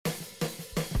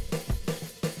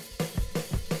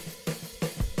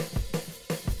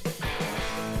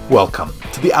Welcome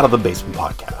to the Out of the Basement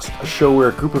podcast, a show where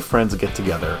a group of friends get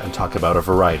together and talk about a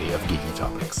variety of geeky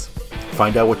topics.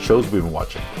 Find out what shows we've been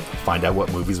watching, find out what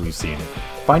movies we've seen,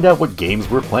 find out what games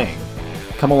we're playing.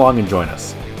 Come along and join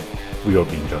us. We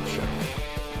hope you enjoy the show.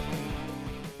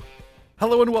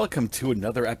 Hello and welcome to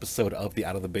another episode of the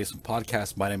Out of the Basement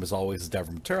podcast. My name is always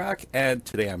Devram Turak, and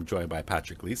today I'm joined by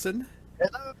Patrick Gleason.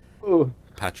 Hello.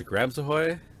 Patrick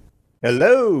Ramsahoy.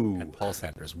 Hello. And Paul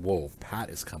Sanders. Whoa,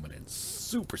 Pat is coming in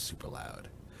super loud.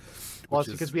 Well, it's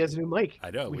because we have a new mic.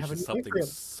 I know, which is something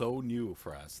so new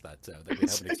for us that we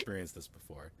haven't experienced this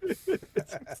before.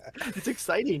 It's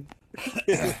exciting.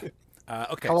 Okay.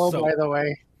 Hello, by the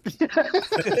way.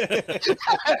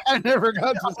 I never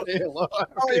got to say hello.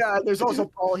 Oh yeah, there's also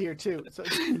Paul here too. So.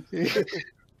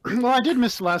 Well, I did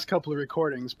miss the last couple of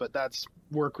recordings, but that's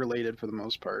work related for the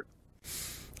most part.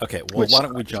 Okay, well, why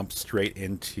don't we jump straight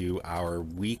into our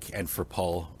week, and for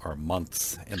Paul, our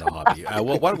months in the hobby.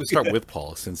 Well, why don't we start with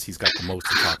Paul, since he's got the most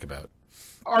to talk about.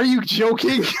 Are you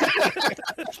joking?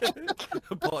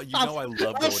 Paul, you know I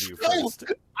love going to you first.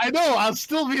 I know, I'll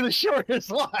still be the shortest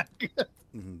one.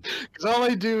 Because all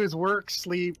I do is work,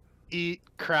 sleep, eat,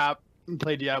 crap, and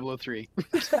play Diablo 3.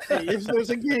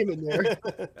 There's a game in there.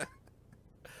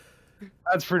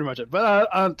 That's pretty much it.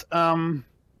 But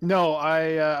no,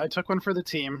 I took one for the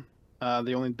team.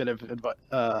 The only bit of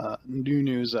new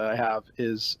news I have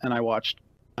is, and I watched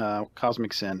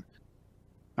Cosmic Sin.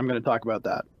 I'm going to talk about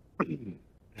that.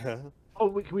 Oh,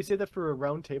 can we say that for a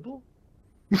round table?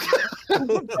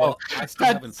 Well, I still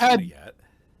haven't seen it yet.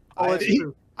 Oh, that's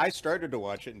true. I started to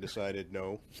watch it and decided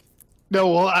no. No,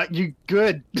 well, you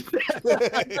good.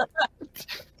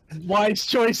 Wise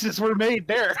choices were made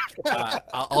there.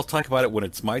 I'll talk about it when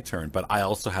it's my turn, but I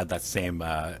also had that same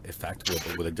effect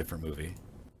with a different movie.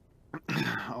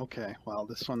 Okay, well,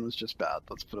 this one was just bad.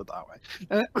 Let's put it that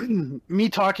way. Me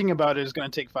talking about it is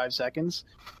going to take 5 seconds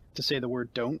to say the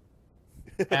word "don't,"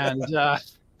 and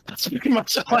that's pretty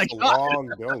much all I That's a got.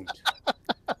 long don't.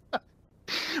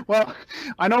 Well,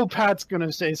 I know Pat's going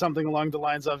to say something along the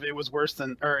lines of it was worse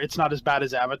than, or it's not as bad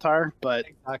as Avatar, but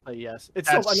Exactly. Yes.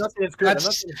 I'm not saying it's good. I'm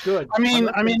not saying it's good. I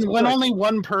mean, when only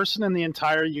one person in the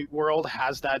entire world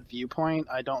has that viewpoint,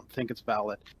 I don't think it's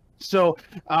valid. So,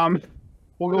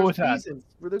 we'll go with that.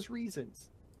 There's reasons.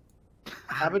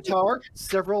 Avatar,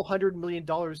 several $100 million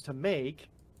to make.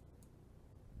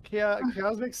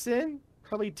 Cosmic Sin,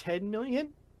 probably $10 million.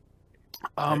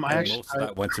 And most of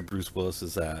that went to Bruce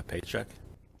Willis's paycheck.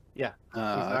 Yeah,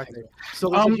 Exactly. So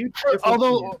there's a huge difference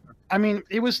although, I mean,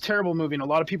 it was a terrible movie, and a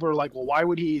lot of people are like, "Well, why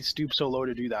would he stoop so low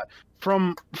to do that?"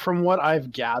 From what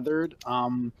I've gathered,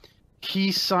 he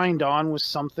signed on with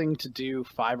something to do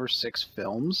 5 or 6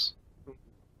 films,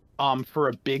 for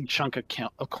a big chunk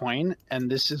of coin,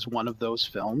 and this is one of those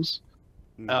films,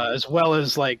 as well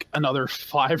as like another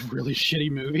 5 really shitty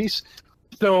movies.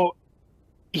 So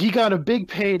he got a big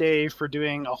payday for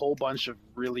doing a whole bunch of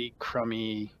really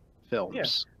crummy films.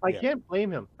 Yeah, I can't blame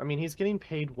him. I mean, he's getting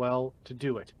paid well to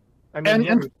do it. I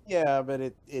mean, Yeah, but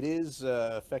it is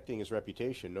affecting his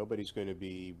reputation. Nobody's going to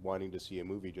be wanting to see a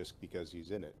movie just because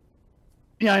he's in it.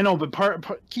 Yeah, I know, but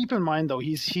keep in mind though,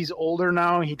 he's older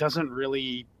now. He doesn't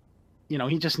really,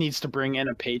 he just needs to bring in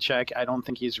a paycheck. I don't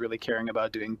think he's really caring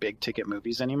about doing big ticket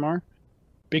movies anymore.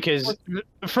 Because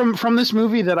from this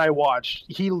movie that I watched,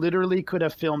 he literally could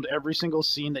have filmed every single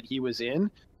scene that he was in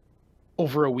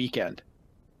over a weekend.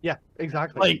 Yeah,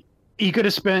 exactly. Like he could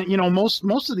have spent,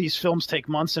 most of these films take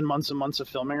months and months and months of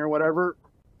filming or whatever.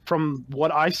 From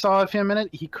what I saw of him in it,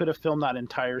 he could have filmed that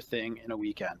entire thing in a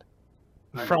weekend.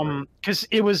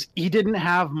 Because he didn't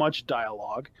have much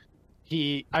dialogue.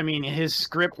 His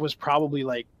script was probably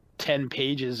like 10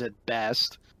 pages at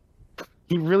best.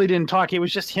 He really didn't talk. It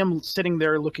was just him sitting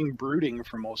there looking brooding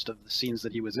for most of the scenes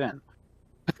that he was in.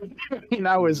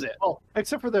 That was it. Well,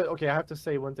 except for I have to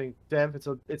say one thing, Dev.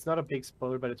 It's not a big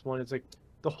spoiler, but it's one. It's like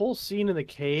the whole scene in the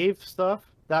cave stuff.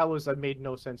 That made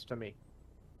no sense to me.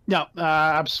 No,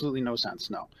 absolutely no sense.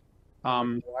 No.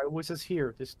 Why was this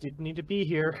here? This didn't need to be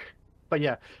here. But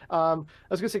yeah, I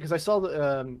was gonna say because I saw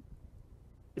the.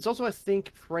 It's also I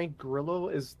think Frank Grillo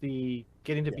is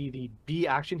getting to be the B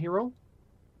action hero.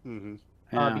 Mm-hmm.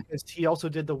 Because he also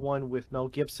did the one with Mel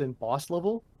Gibson, Boss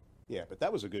Level. Yeah, but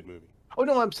that was a good movie. Oh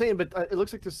no, I'm saying, but it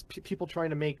looks like there's people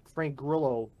trying to make Frank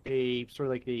Grillo a sort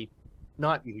of like a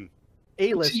not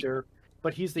A-lister,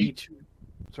 but he's the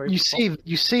sorry. You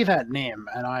say that name,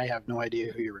 and I have no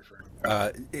idea who you're referring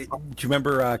to. Do you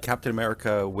remember Captain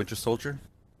America: Winter Soldier?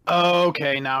 Oh,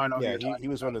 okay, now I know. Yeah, he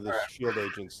was one of the Shield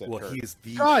agents. He's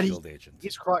the Shield agent.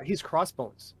 He's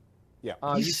Crossbones. Yeah,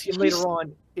 you see him later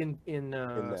on in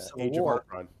Civil Age War.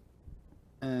 of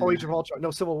Ultron. Age of Ultron.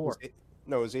 No, Civil War.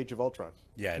 No, it was Age of Ultron.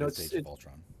 Yeah, No, it is it's- Age of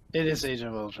Ultron. It is Age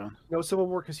of Ultron. No, Civil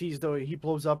War because he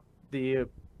blows up the.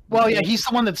 Well, yeah, he's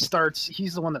the one that starts.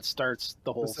 He's the one that starts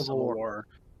the whole Civil Civil War. War.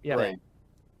 Yeah. Right.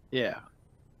 Yeah.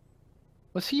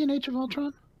 Was he in Age of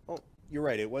Ultron? Oh, you're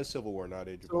right. It was Civil War, not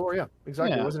Age of Civil War, Ultron. yeah,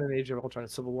 exactly. Yeah. It wasn't an Age of Ultron,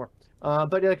 it's Civil War.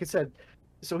 But like I said,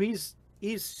 so he's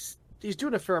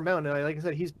doing a fair amount, and like I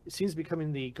said, he seems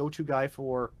becoming the go-to guy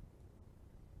for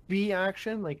B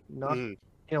action, like not Mhm.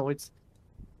 it's,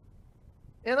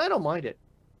 and I don't mind it,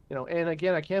 And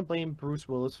again, I can't blame Bruce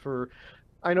Willis for.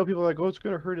 I know people are like, oh, it's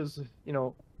going to hurt his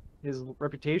his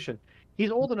reputation.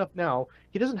 He's old enough now.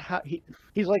 He doesn't have.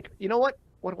 He's like, you know what?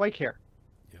 What do I care?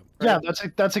 Yep. Yeah,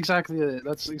 that's exactly what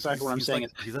I'm He's saying.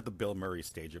 like- he's at the Bill Murray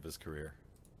stage of his career.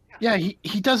 Yeah,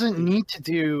 he doesn't need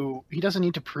to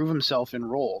prove himself in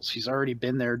roles. He's already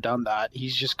been there, done that.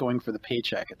 He's just going for the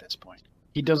paycheck at this point.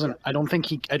 He doesn't. I don't think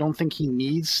he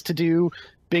needs to do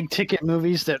big ticket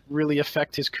movies that really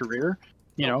affect his career.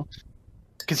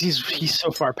 Because he's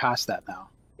so far past that now.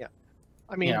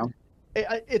 I mean,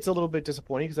 it's a little bit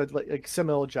disappointing because like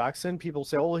Samuel L. Jackson, people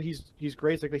say, "Oh, he's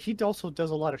great." It's like he also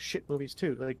does a lot of shit movies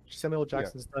too. Like Samuel L.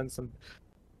 Jackson's done some.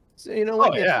 So,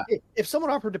 Oh, yeah. if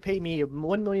someone offered to pay me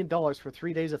 $1 million for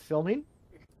 3 days of filming,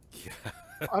 Yeah,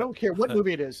 I don't care what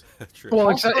movie it is. true. Well,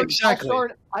 Exactly. exactly.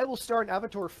 I will star in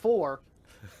Avatar 4.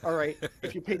 All right,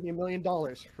 if you paid me $1 million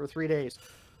for 3 days,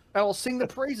 I will sing the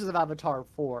praises of Avatar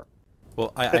 4.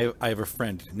 Well, I have a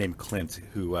friend named Clint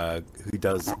who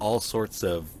does all sorts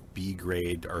of B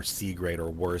grade or C grade or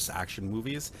worse action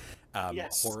movies,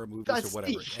 Yes. horror movies That's or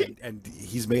whatever, the- and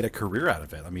he's made a career out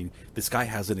of it. I mean, this guy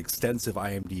has an extensive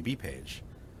IMDb page,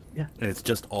 Yeah. and it's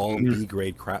just all Mhm. B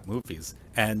grade crap movies,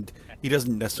 and he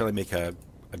doesn't necessarily make a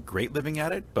great living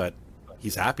at it, but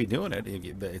he's happy doing it.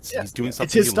 He's doing something.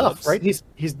 It's his he stuff, loves. right?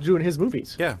 He's doing his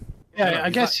movies. Yeah. Yeah, No, I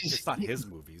it's guess not, it's not his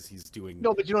movies. He's doing.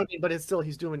 No, but you know what I mean. But it's still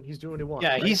he's doing what he wants.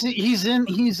 Yeah, right? he's in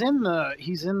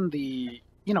the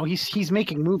he's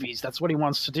making movies. That's what he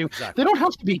wants to do. Exactly. They don't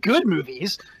have to be good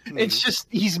movies. Mhm. It's just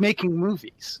he's making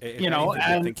movies. If You know,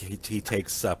 anything, I and think he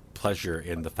takes pleasure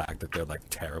in the fact that they're like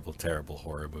terrible, terrible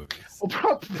horror movies.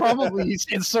 well, probably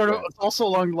it's sort of it's also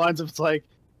along the lines of it's like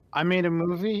I made a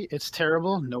movie. It's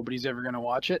terrible. Nobody's ever gonna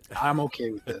watch it. I'm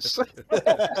okay with this.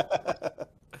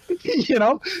 you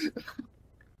know.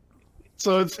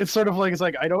 So it's sort of like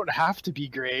I don't have to be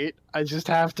great. I just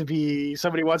have to be.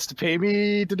 Somebody wants to pay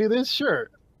me to do this. Sure.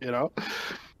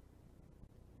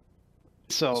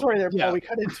 So Sorry there, Paul. yeah. We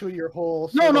cut into your whole.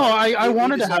 No, sort no. of- I We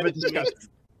wanted to have it decided discussed.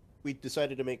 We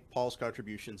decided to make Paul's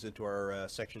contributions into our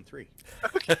section 3.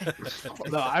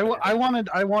 No, I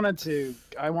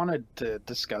wanted to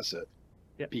discuss it.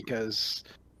 Yeah. Because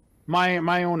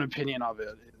my own opinion of it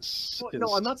is.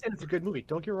 No, I'm not saying it's a good movie.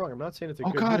 Don't get me wrong. I'm not saying it's a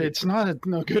Oh good God, movie. it's not a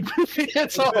good movie. It's a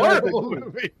It's not a horrible good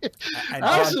movie. And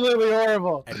Absolutely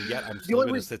horrible. and yet I'm still only going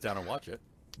to reason- sit down and watch it.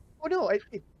 Oh no,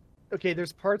 okay.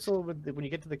 There's parts of when you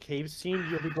get to the cave scene,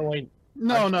 you'll be going.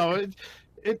 No,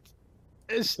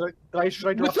 it's Should I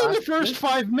draw within the fast? first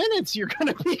 5 minutes you're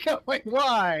gonna be going,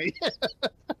 why?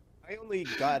 I only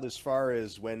got as far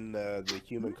as when the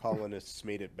human colonists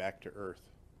made it back to Earth.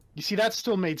 You see, that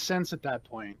still made sense at that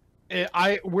point.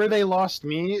 Where they lost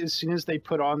me as soon as they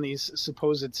put on these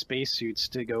supposed spacesuits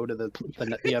to go to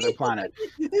the other planet.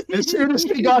 As soon as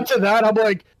we got to that, I'm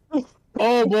like,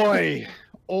 oh boy,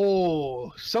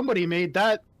 somebody made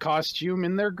that costume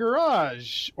in their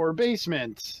garage or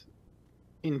basement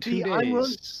in 2 See, I'm willing-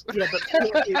 days.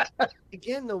 Yeah, but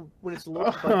again, though, when it's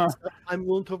lower budget, stuff, I'm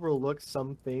willing to overlook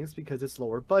some things because it's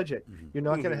lower budget. Mhm. You're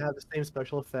not going Mhm. to have the same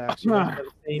special effects. You're not going to have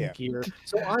the same Yeah. gear.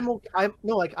 So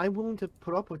I'm willing to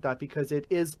put up with that because it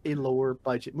is a lower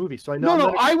budget movie. So I know. No,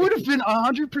 I'm not I would have been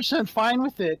 100% fine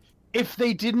with it if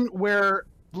they didn't wear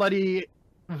bloody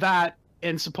that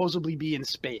and supposedly be in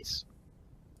space.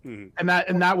 Mhm. And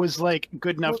that was like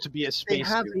good enough Well, to be a They space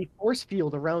have suit. a force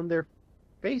field around their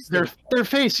face. Their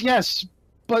face, yes,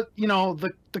 but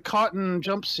the cotton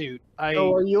jumpsuit. I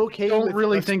So are you okay? don't with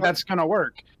really think that's gonna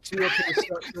work. So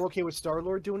you're okay with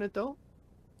Star-Lord doing it though?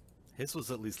 His was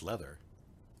at least leather.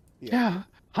 Yeah,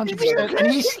 100%.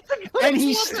 And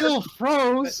he still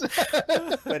froze.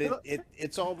 But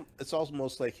it's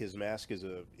almost like his mask is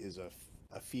a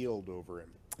field over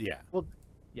him. Yeah.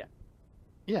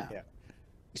 Yeah.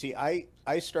 See, I've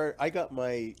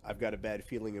got a bad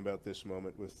feeling about this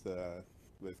moment with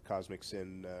Cosmic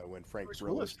Sin when Frank Bruce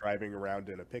Grillo Willis. is driving around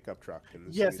in a pickup truck and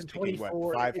this Yes, thing is in taking,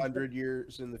 24 500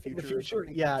 years in the In future. the or future,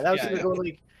 something? yeah, that was Yeah, gonna yeah. go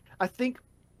like. I think.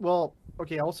 Well,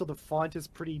 okay. Also, the font is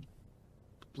pretty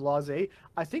blasé.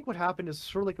 I think what happened is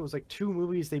sort of like it was like two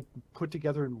movies they put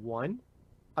together in one.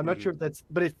 I'm not Mhm. sure if that's,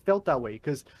 but it felt that way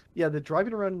because the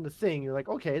driving around in the thing, you're like,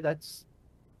 okay, that's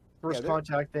first they're-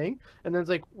 contact thing, and then it's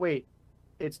like, wait,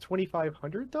 it's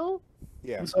 2,500 though.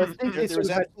 Yeah. And so I think There, they there sort was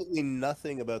of had, absolutely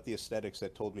nothing about the aesthetics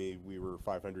that told me we were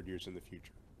 500 years in the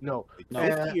future. no,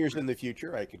 Like 50 years in the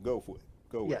future, I could go with.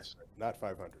 Yes. Not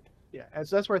 500. yeah, and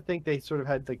so that's where I think they sort of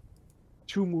had like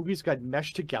two movies got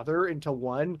meshed together into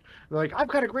one. They're like, I've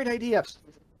got a great idea.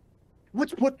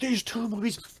 Let's put these two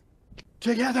movies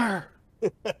together.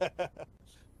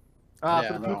 Yeah,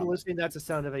 For the no. people listening, that's the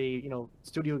sound of a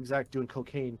studio exec doing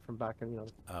cocaine from back in Oh,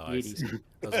 the I 80s. see.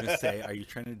 I was going to say, are you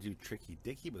trying to do Tricky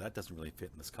Dicky? But that doesn't really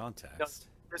fit in this context.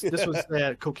 This was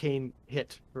the cocaine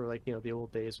hit for like the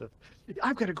old days of.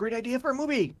 I've got a great idea for a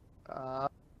movie.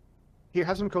 Here,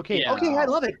 have some cocaine. Yeah. Okay, I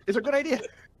love it. It's a good idea.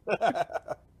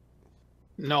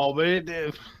 No, but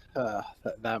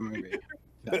that movie.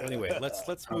 Well, anyway,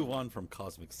 let's move on from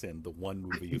Cosmic Sin, the one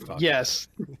movie you've talked Yes.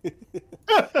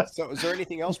 So, is there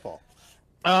anything else, Paul?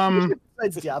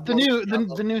 Besides Diablo,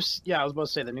 The new I was about to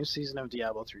say the new season of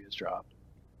Diablo 3 has dropped.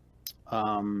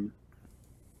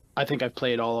 I think I've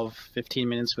played all of 15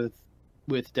 minutes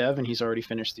with Dev, and he's already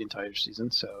finished the entire season.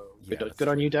 So Yeah, that's good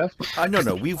on you, Dev.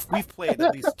 No, we've played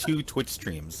at least 2 Twitch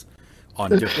streams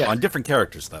on on different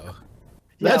characters though.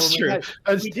 Yeah, That's when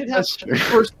true. we did have That's the true.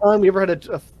 first time we ever had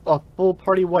a full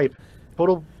party wipe.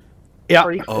 Total Yeah.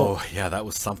 party kill. Oh yeah, that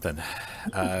was something.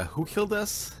 Who killed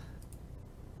us?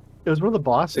 It was one of the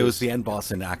bosses. It was the end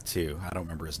boss in Act 2. I don't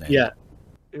remember his name. Yeah.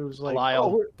 It was like,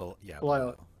 Belial. oh, Yeah.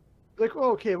 Belial. like,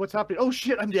 oh, okay, what's happening? Oh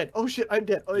shit, I'm dead. Oh shit, I'm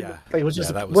dead. Oh, Yeah. Like, it was Yeah,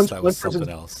 just that was once, that one was person-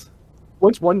 something else.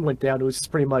 once one went down, it was just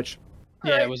pretty much.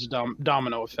 Yeah, it was a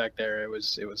domino effect there. It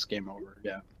was game over.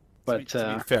 Yeah. But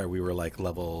to be fair, we were like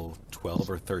level 12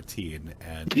 or 13,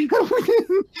 and Doing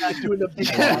the big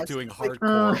we were boss. doing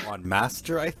hardcore on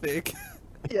Master, I think.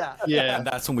 Yeah. yeah. And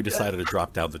that's when we decided to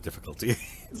drop down the difficulty.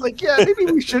 It's like, yeah,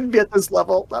 maybe we shouldn't be at this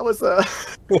level. That was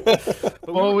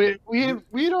Well,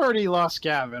 we'd already lost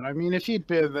Gavin. I mean, if he'd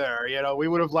been there, we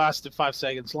would have lasted 5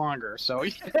 seconds longer. So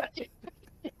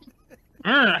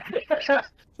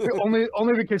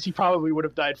only because he probably would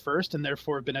have died first, and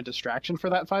therefore been a distraction for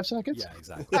that 5 seconds. Yeah,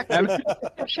 exactly.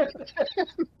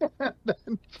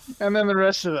 And then the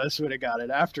rest of us would have got it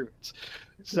afterwards.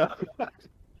 So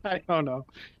I don't know,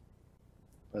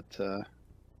 but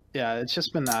yeah, it's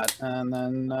just been that, and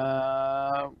then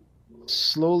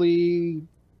slowly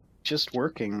just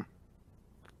working.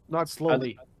 not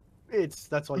slowly.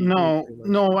 That's all you No, do, pretty much.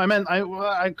 no, I meant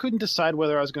I couldn't decide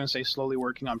whether I was going to say slowly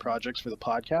working on projects for the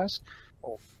podcast,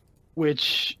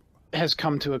 which has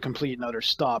come to a complete and utter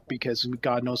stop because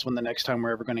God knows when the next time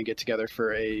we're ever going to get together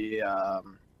for a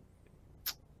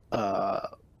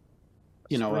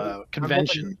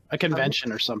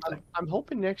convention or something. I'm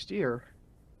hoping next year.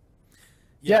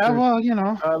 Yeah, sure. well,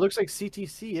 It looks like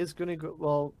CTC is going to go.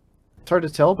 Well, it's hard to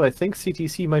tell, but I think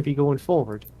CTC might be going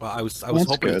forward. Well, I was That's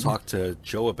hoping good. to talk to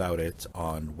Joe about it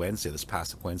on Wednesday, this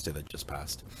past Wednesday that just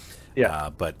passed.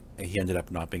 Yeah. But he ended up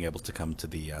not being able to come to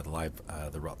the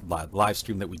live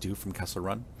stream that we do from Kessler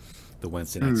Run, the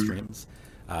Wednesday night streams.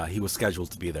 He was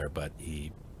scheduled to be there, but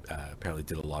he apparently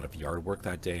did a lot of yard work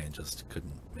that day and just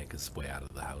couldn't make his way out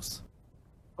of the house.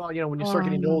 Well, when you start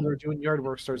getting older, doing yard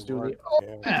work starts doing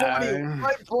the Yeah.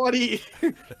 my body.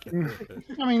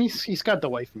 I mean, he's got the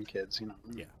wife and kids.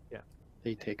 Yeah. Yeah.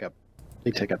 They take up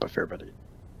a fair bit.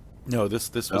 No,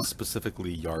 this was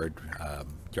specifically yard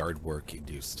work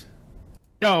induced.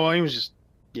 No, well, he was just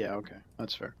okay,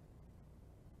 that's fair.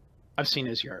 I've seen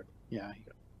his yard. Yeah,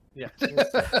 Yeah.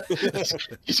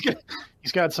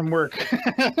 he's got some work.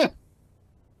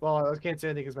 Well, I can't say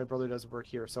anything because my brother doesn't work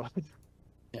here, so.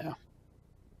 Yeah.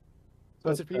 So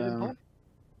that's it for you, then,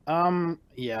 Paul?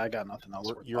 Yeah, I got nothing else.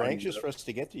 worth You're talking anxious about. for us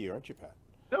to get to you, aren't you, Pat?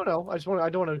 No. I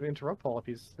don't want to interrupt Paul if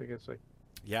he's. I guess like.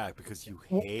 Yeah, because you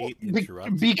hate Be-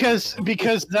 interrupting. because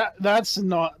people. that's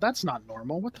not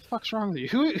normal. What the fuck's wrong with you?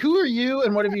 Who are you,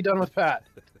 and what have you done with Pat?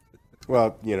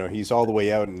 Well, he's all the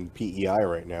way out in PEI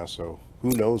right now, so who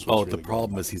knows what's The really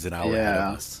problem is he's an hour ahead Yeah.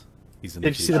 of us. He's in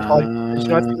Did the you see the future. poly- Did you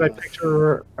not see my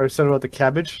picture I said about the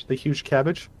cabbage, the huge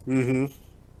cabbage? Mm-hmm.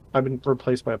 I've been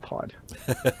replaced by a pod.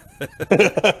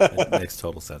 It makes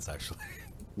total sense, actually.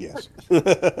 Yes.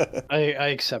 I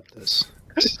accept this.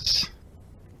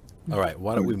 All right,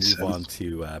 why don't we Makes move sense. on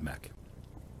to Mac?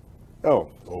 Oh,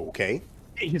 okay.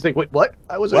 He's like, wait, what?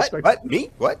 I wasn't What? expecting. What?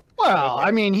 Me? What? Well, I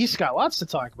mean, he's got lots to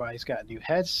talk about. He's got a new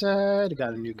headset, he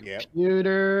got a new Yep.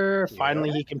 computer. Yep.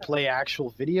 Finally, he can play actual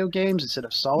video games instead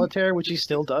of solitaire, which he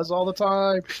still does all the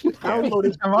time.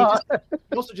 Downloaded. Come on.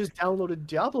 He also just downloaded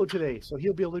Diablo today, so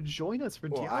he'll be able to join us for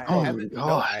Well, Diablo.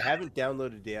 Oh, I haven't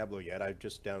downloaded Diablo yet. I've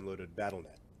just downloaded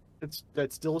Battle.net.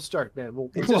 That's still a start, man. Well,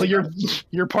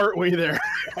 you're part way there.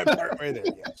 I'm partway there,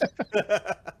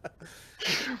 yes.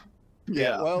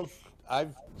 Yeah, well,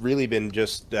 I've really been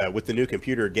just with the new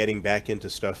computer getting back into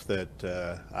stuff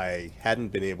that I hadn't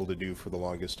been able to do for the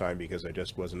longest time because I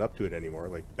just wasn't up to it anymore,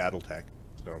 like BattleTech.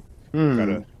 So,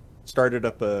 gotta started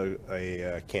up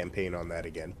a campaign on that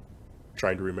again,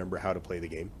 trying to remember how to play the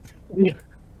game. Yeah.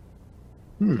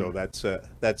 So that's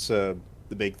the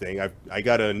big thing. I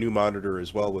got a new monitor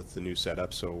as well with the new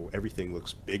setup, so everything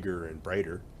looks bigger and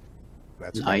brighter.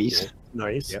 That's Nice. cool.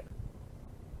 Nice. Yep.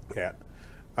 Yeah.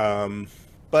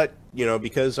 But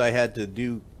because I had to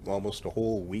do almost a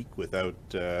whole week without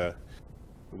a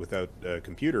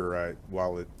computer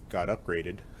while it got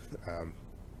upgraded,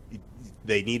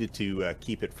 they needed to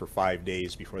keep it for 5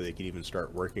 days before they could even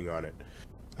start working on it,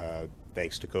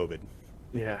 thanks to COVID.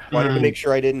 Yeah. Wanted to make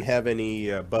sure I didn't have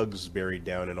any bugs buried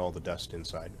down in all the dust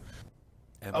inside.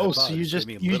 And Oh, by so you bugs, just-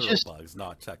 they mean you literal just- bugs,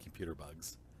 not computer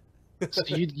bugs. So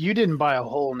you didn't buy a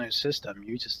whole new system.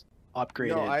 You just upgraded.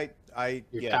 No, I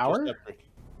your just tower?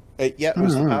 upgraded. Yeah, it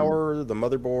was the Hmm. power, the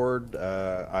motherboard.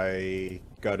 I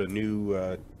got a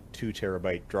new 2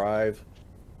 terabyte drive.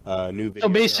 New video So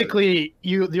card. basically,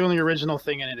 the only original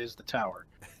thing in it is the tower.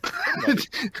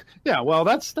 Yeah, well,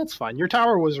 that's fine. Your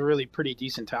tower was a really pretty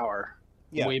decent tower.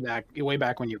 Yeah. Way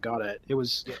back when you got it. It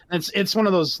was Yeah. it's one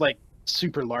of those like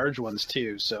super large ones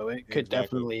too. So it could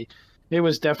Exactly. it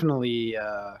was definitely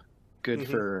good Mhm.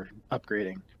 for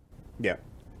upgrading. Yeah.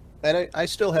 And I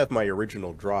still have my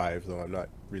original drive, though I'm not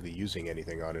really using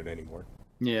anything on it anymore.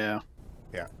 Yeah.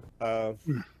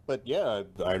 But yeah,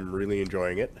 I'm really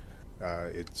enjoying it.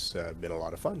 It's been a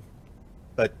lot of fun.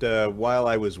 But while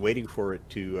I was waiting for it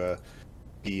to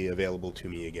be available to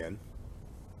me again,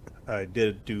 I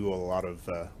did do a lot of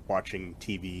watching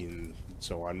TV and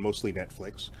so on, mostly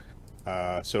Netflix.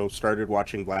 So started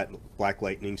watching Black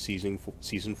Lightning season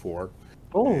 4.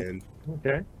 Oh, And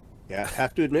okay. yeah,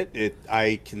 have to admit it.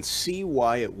 I can see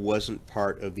why it wasn't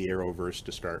part of the Arrowverse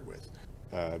to start with,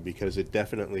 because it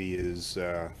definitely is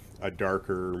a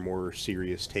darker, more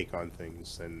serious take on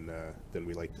things than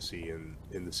we like to see in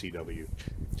the CW,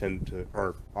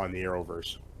 or on the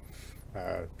Arrowverse,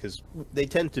 because they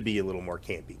tend to be a little more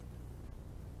campy.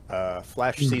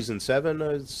 Flash season 7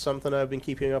 is something I've been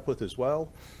keeping up with as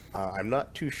well. I'm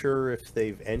not too sure if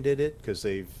they've ended it because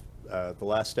the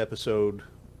last episode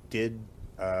did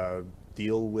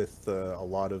deal with a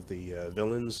lot of the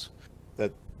villains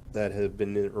that have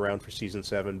been around for season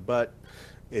 7, but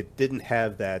it didn't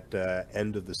have that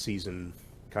end of the season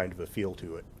kind of a feel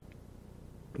to it.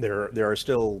 There are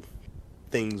still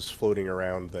things floating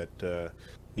around that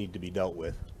need to be dealt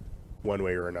with, one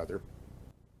way or another.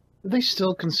 Do they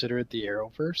still consider it the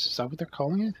Arrowverse? Is that what they're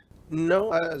calling it?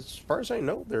 No, as far as I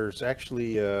know, there's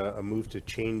actually a move to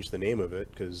change the name of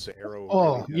it because Arrow.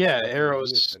 Oh, really yeah, has nothing to do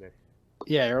Arrow's- with it.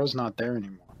 Yeah, Arrow's not there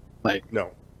anymore. Like,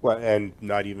 No, well, and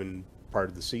not even part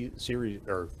of the series,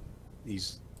 or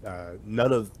he's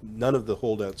none of the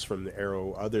holdouts from the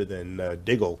Arrow, other than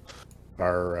Diggle,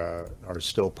 are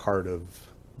still part of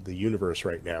the universe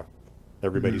right now.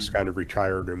 Everybody's kind of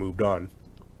retired or moved on.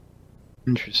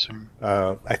 interesting.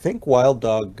 I think Wild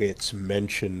Dog gets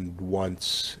mentioned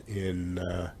once in.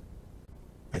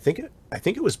 I think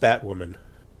it was Batwoman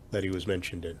that he was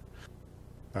mentioned in.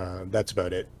 That's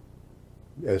about it.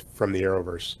 From the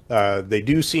Arrowverse, they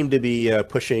do seem to be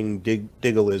pushing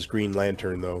Diggle as Green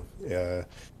Lantern, though.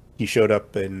 He showed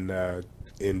up in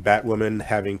Batwoman,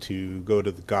 having to go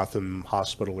to the Gotham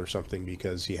hospital or something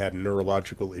because he had a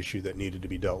neurological issue that needed to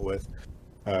be dealt with.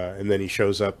 And then he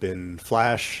shows up in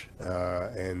Flash,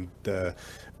 and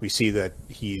we see that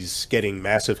he's getting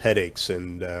massive headaches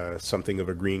and something of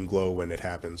a green glow when it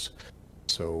happens.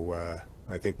 So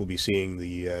I think we'll be seeing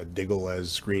the Diggle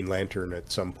as Green Lantern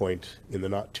at some point in the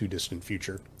not too distant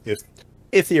future,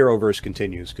 if the Arrowverse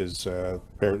continues, because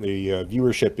apparently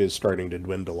viewership is starting to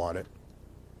dwindle on it,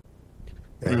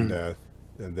 and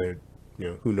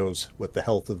who knows what the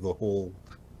health of the whole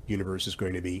universe is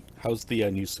going to be. How's the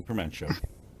new Superman show?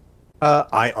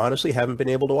 I honestly haven't been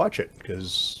able to watch it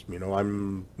because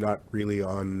I'm not really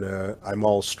on. I'm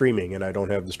all streaming, and I don't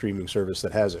have the streaming service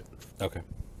that has it. Okay.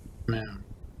 Man.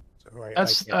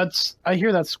 So I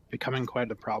hear that's becoming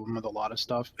quite a problem with a lot of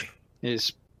stuff.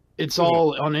 It's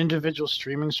all on individual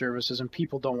streaming services, and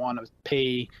people don't want to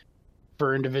pay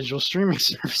for individual streaming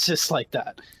services like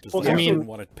that. Well, I I mean- mean,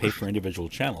 want to pay for individual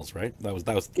channels, right? That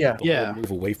was Yeah. the Yeah. whole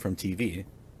move away from TV.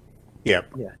 Yeah.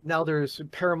 Yeah. Now there's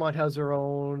Paramount has their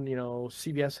own,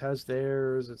 CBS has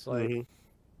theirs. It's like, Mhm.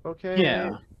 okay.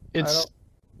 Yeah,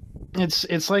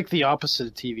 it's like the opposite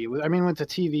of TV. I mean, with the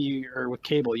TV or with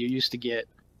cable, you used to get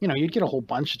you'd get a whole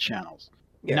bunch of channels.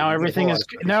 Yeah, now you get a everything whole is lot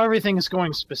of choice. now everything is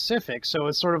going specific. So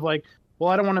it's sort of like, well,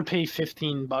 I don't want to pay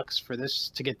 $15 for this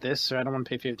to get this, or I don't want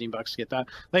to pay $15 to get that.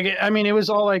 Like, I mean, it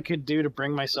was all I could do to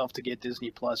bring myself to get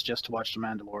Disney Plus just to watch The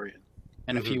Mandalorian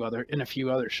and a few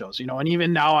other shows, you know. And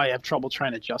even now, I have trouble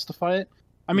trying to justify it.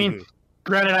 I mean,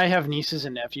 granted, I have nieces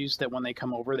and nephews that when they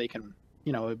come over, they can,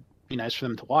 you know, it'd be nice for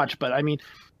them to watch. But I mean,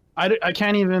 I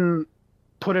can't even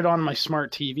put it on my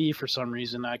smart TV for some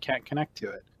reason. I can't connect to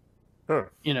it. Huh.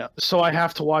 You know, so I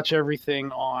have to watch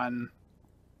everything on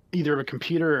either a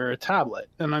computer or a tablet.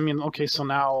 And I mean, okay, so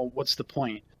now what's the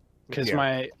point? Because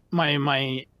my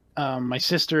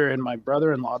sister and my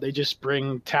brother-in-law, they just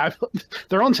bring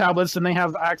their own tablets, and they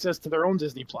have access to their own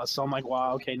Disney Plus. So I'm like,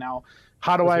 wow, okay, now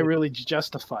how do I really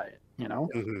justify it? You know?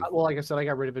 Well, like I said, I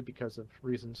got rid of it because of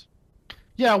reasons.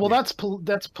 Yeah, well, that's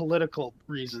political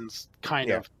reasons,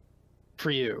 kind of,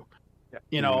 for you. Yeah.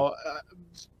 You know,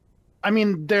 I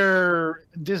mean,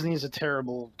 Disney is a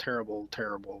terrible, terrible,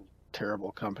 terrible,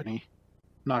 terrible company.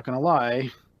 Not gonna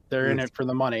lie, they're in it for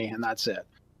the money, and that's it.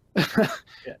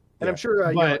 Yeah, and I'm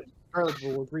sure Scarlett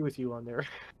will agree with you on there.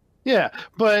 Yeah,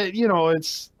 but you know,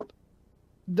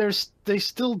 they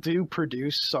still do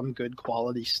produce some good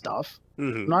quality stuff.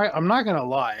 I'm not gonna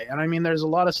lie, and I mean, there's a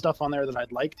lot of stuff on there that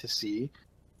I'd like to see.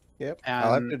 Yep,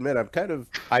 I'll have to admit,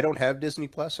 I don't have Disney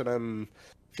Plus, and I'm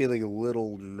feeling a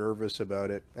little nervous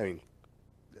about it. I mean,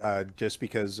 just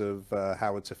because of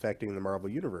how it's affecting the Marvel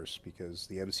Universe, because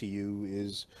the MCU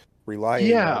is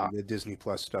relying on the Disney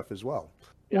Plus stuff as well.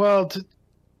 Well,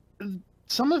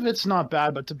 some of it's not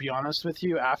bad, but to be honest with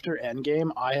you, after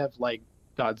Endgame, I have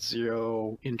got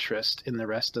zero interest in the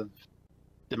rest of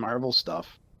the Marvel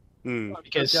stuff.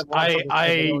 Because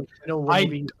I'm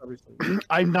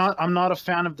not a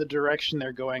fan of the direction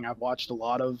they're going. I've watched a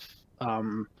lot of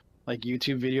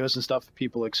YouTube videos and stuff,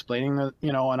 people explaining that,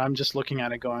 you know, and I'm just looking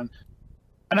at it going,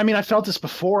 and I mean, I felt this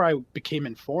before I became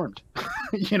informed,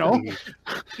 you know,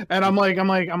 and I'm like,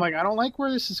 I don't like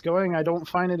where this is going. I don't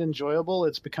find it enjoyable.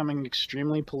 It's becoming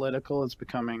extremely political. It's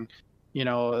becoming, you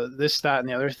know, this, that, and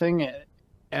the other thing.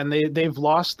 And they've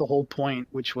lost the whole point,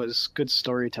 which was good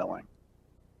storytelling.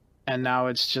 And now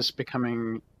it's just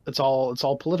becoming, it's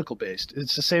all political based.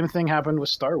 It's the same thing happened with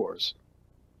Star Wars.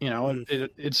 You know,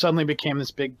 it suddenly became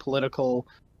this big political,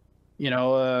 you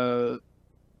know,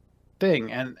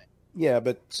 thing. And yeah,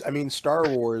 but I mean, Star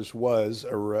Wars was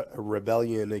a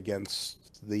rebellion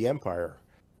against the Empire.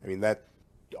 I mean, that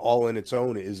all in its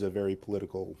own is a very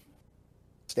political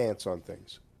stance on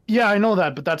things. Yeah, I know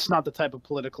that, but that's not the type of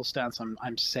political stance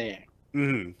I'm saying.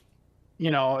 You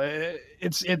know,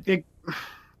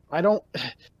 I don't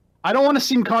want to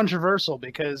seem controversial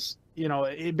because, you know,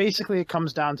 it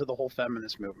comes down to the whole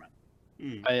feminist movement.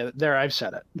 I've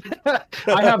said it.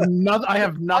 I have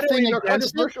nothing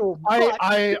against it.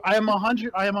 I am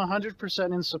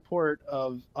 100% in support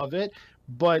of it,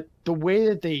 but the way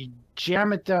that they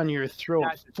jam it down your throat,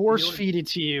 force feed it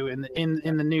to you in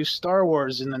the new Star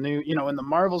Wars, in the new, you know, in the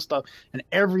Marvel stuff and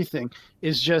everything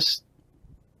is just,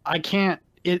 I can't.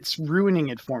 It's ruining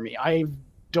it for me. I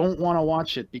don't want to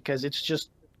watch it because it's just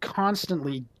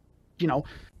constantly, you know,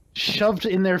 shoved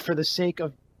in there for the sake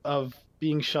of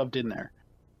being shoved in there.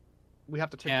 We have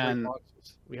to take away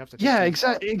boxes. We have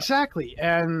to. Exactly.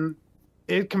 And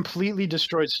it completely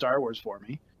destroyed Star Wars for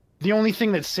me. The only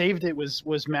thing that saved it was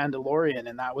Mandalorian,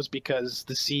 and that was because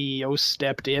the CEO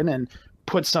stepped in and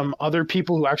put some other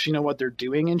people who actually know what they're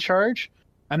doing in charge,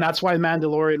 and that's why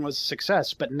Mandalorian was a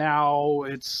success. But now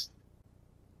it's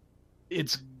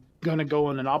going to go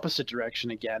in an opposite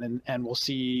direction again, and we'll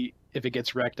see if it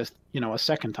gets wrecked, a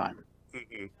second time.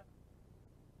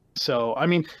 So, I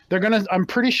mean, I'm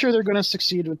pretty sure they're gonna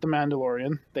succeed with the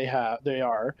Mandalorian. They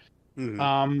are.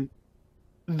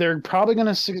 They're probably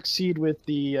gonna succeed with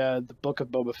the Book of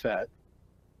Boba Fett.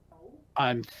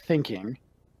 I'm thinking,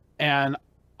 and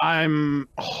I'm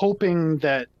hoping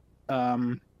that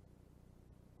the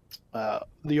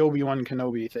Obi-Wan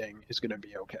Kenobi thing is gonna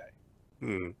be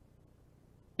okay.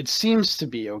 It seems to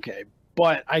be okay,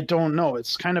 but I don't know.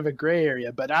 It's kind of a gray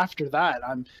area. But after that,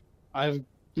 I've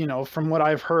you know, from what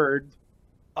I've heard,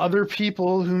 other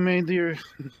people who made the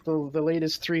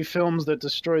latest 3 films that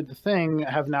destroyed the thing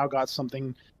have now got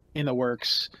something in the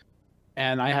works,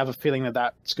 and I have a feeling that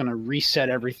that's going to reset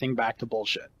everything back to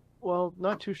bullshit. Well,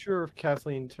 not too sure if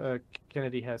Kathleen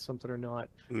Kennedy has something or not.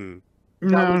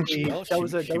 No, she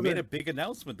made a big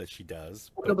announcement that she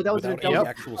does. But that was any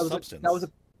actual substance.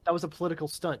 That was a political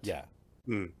stunt. Yeah.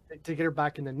 To get her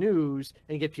back in the news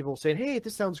and get people saying, "Hey,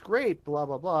 this sounds great," blah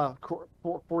blah blah,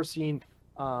 forcing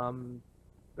I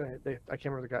can't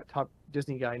remember the guy, top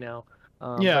Disney guy now.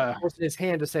 Forcing his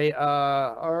hand to say,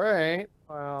 "All right,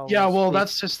 Yeah, we'll well, see.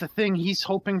 that's just the thing. He's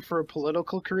hoping for a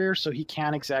political career, so he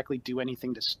can't exactly do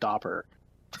anything to stop her.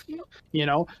 You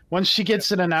know, once she gets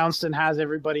it announced and has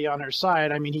everybody on her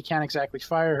side, I mean, he can't exactly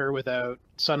fire her without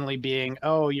suddenly being,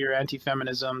 oh, you're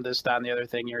anti-feminism, this, that, and the other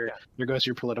thing. Here goes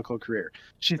your political career.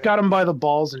 She's got him by the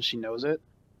balls, and she knows it.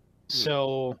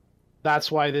 So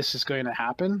that's why this is going to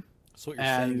happen. So what you're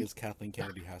saying is Kathleen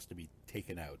Kennedy has to be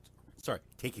taken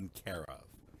care of.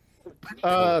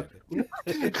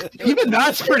 Even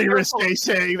that's pretty risque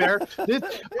saying there.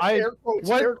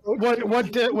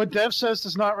 What Dev says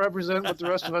does not represent what the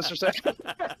rest of us are saying.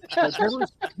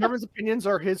 Trevor's opinions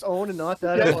are his own and not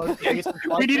that of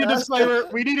We need a disclaimer.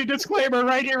 We need a disclaimer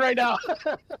right here, right now.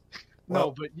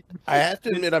 Well, but I have to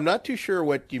admit, I'm not too sure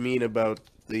what you mean about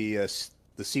the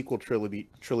sequel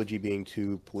trilogy being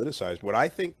too politicized. What I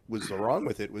think was wrong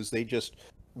with it was they just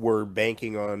were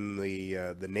banking on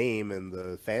the name and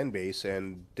the fan base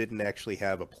and didn't actually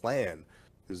have a plan,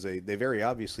 because they very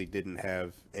obviously didn't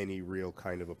have any real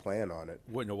kind of a plan on it.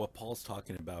 What Paul's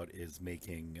talking about is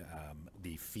making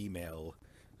the female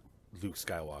Luke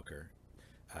Skywalker.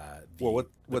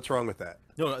 What's wrong with that?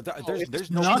 No,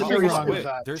 there's no not problem very wrong with with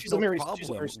that. there's She's no a Mary- problem she's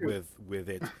a Mary Sue. with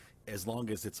it, as long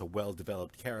as it's a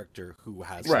well-developed character who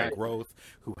has Right. some growth,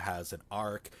 who has an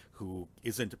arc, who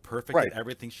isn't perfect Right. at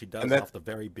everything she does And that- off the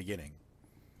very beginning.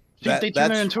 they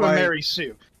turned her into a Mary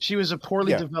Sue. She was a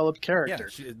poorly Yeah. developed character.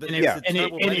 And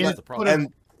it- the problem.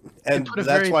 And put a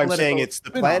that's very why I'm saying political it's the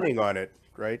spin on it. planning on it,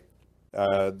 right?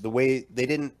 The way they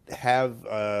didn't have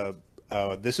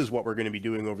this is what we're going to be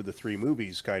doing over the 3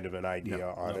 movies kind of an idea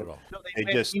on Not it. at all.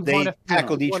 They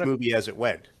tackled each movie as it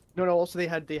went. No. Also, they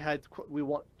had. We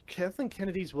want Kathleen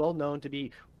Kennedy's well known to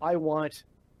be. I want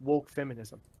woke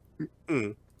feminism.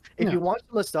 Mm. If you watch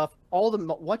some of the stuff,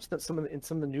 some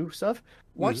of the new stuff.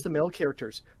 Watch the male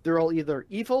characters. They're all either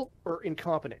evil or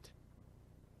incompetent.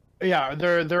 Yeah,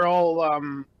 they're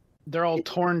all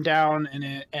torn down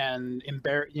and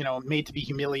made to be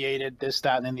humiliated, this,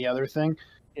 that, and the other thing.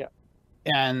 Yeah.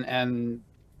 And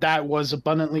that was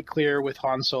abundantly clear with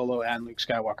Han Solo and Luke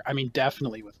Skywalker. I mean,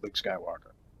 definitely with Luke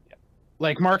Skywalker. Yeah.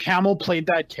 Like, Mark Hamill played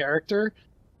that character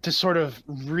to sort of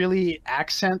really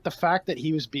accent the fact that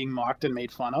he was being mocked and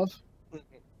made fun of.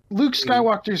 Luke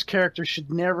Skywalker's character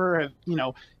should never have,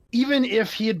 even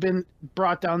if he had been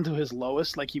brought down to his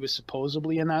lowest, like he was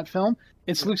supposedly in that film,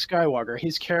 it's Luke Skywalker.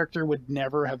 His character would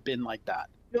never have been like that.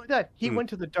 He went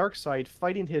to the dark side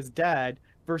fighting his dad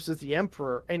versus the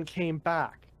Emperor and came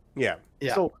back. Yeah.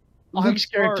 Yeah. So Luke's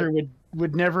character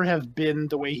would never have been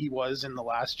the way he was in The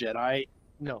Last Jedi.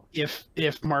 No. If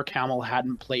Mark Hamill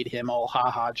hadn't played him all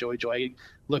haha joy,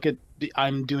 look at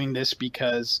I'm doing this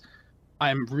because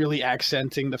I'm really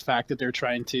accenting the fact that they're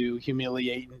trying to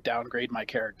humiliate and downgrade my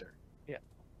character. Yeah.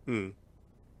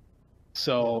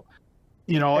 So,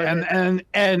 and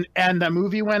the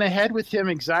movie went ahead with him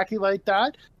exactly like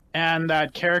that, and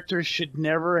that character should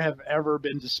never have ever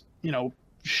been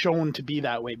shown to be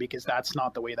that way, because that's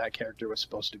not the way that character was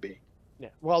supposed to be. Yeah.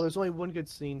 Well, there's only one good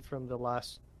scene from The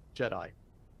Last Jedi.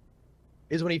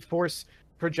 Is when he force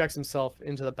projects himself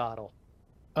into the battle.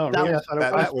 Oh, That really? was-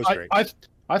 that was great.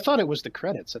 I thought it was the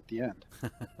credits at the end.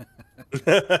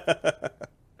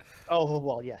 Oh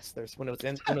well, yes. There's when it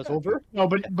was over. No,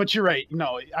 but you're right.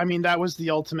 No, I mean that was the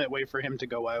ultimate way for him to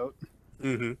go out,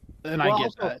 Mm-hmm. and Well, I get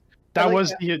also, that. I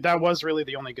like That was really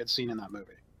the only good scene in that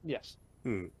movie. Yes.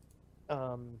 Hmm.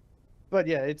 But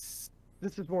yeah,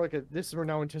 we're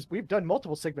now into we've done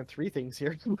multiple segment 3 things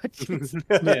here.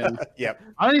 Yeah. Yep.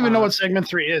 I don't even know what segment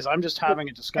 3 is. I'm just having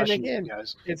a discussion again, with you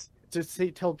guys. It's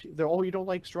to tell people, oh, you don't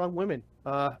like strong women.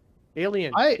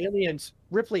 Aliens,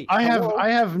 Ripley. I hello.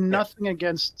 have nothing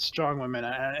against strong women,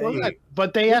 Well,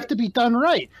 but they have to be done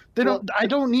right. They Well- don't. I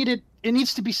don't need it. It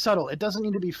needs to be subtle. It doesn't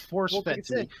need to be force Well, fed like I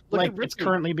to me, said, look like at it's Ripley.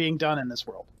 currently being done in this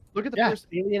world. Look at the Yeah. first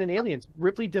Alien and Aliens.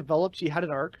 Ripley developed. She had an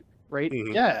arc, right?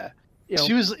 Mhm. Yeah. You know,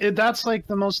 She was. That's like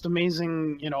the most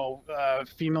amazing,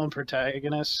 female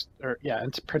protagonist,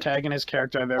 protagonist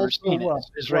character I've ever seen.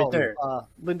 Is right there.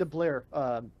 Linda Blair,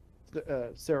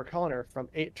 Sarah Connor from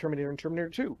Terminator and Terminator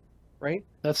 2, right?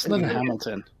 That's Linda and-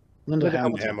 Hamilton. Linda Linda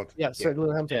Hamilton. Hamilton. Yeah, sorry,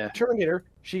 Linda Hamilton. Yeah. Terminator,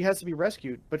 she has to be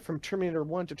rescued, but from Terminator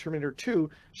 1 to Terminator 2,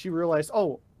 she realized,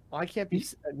 oh, I can't be.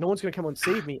 No one's going to come and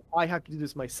save me. I have to do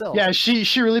this myself. Yeah, she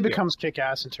really becomes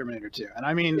kick-ass in Terminator 2, and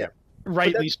I mean, Yeah.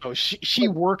 rightly so. She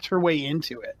worked her way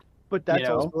into it. But that's You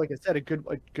know? also, like I said, a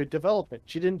good development.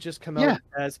 She didn't just come Yeah. out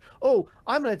as, oh,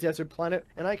 I'm on a desert planet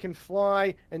and I can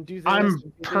fly and do this. I'm and do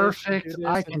this, and perfect. do this,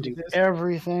 I and can do this.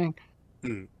 everything.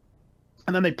 Hmm.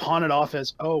 And then they pawn it off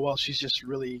as, oh, well, she's just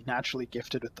really naturally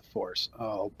gifted with the Force.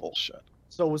 Oh, bullshit.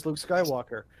 So was Luke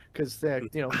Skywalker, because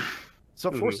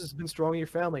So Force has been strong in your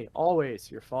family always.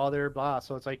 Your father, blah.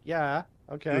 So it's like, yeah,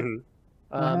 okay.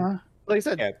 Uh-huh. Like I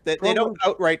said, Yeah, they don't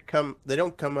outright come. They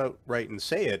don't come out right and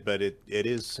say it, but it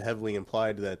is heavily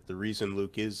implied that the reason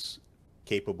Luke is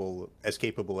capable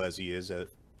as he is at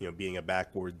being a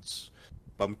backwards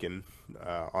bumpkin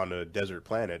on a desert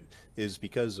planet is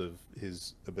because of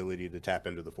his ability to tap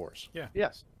into the Force. Yeah.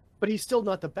 Yes, but he's still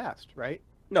not the best, right?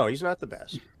 No, he's not the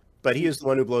best, but he is the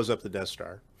one who blows up the Death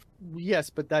Star. Yes,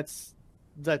 but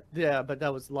yeah, but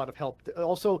that was a lot of help.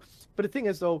 Also, but the thing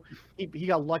is, though, he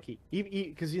got lucky.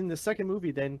 Because in the second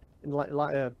movie, then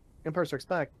in Empire Strikes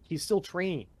Back, he's still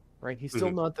training, right? He's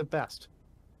still not the best.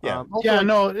 Yeah.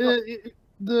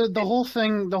 The whole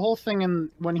thing, in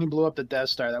when he blew up the Death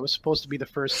Star, that was supposed to be the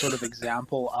first sort of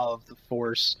example of the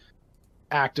Force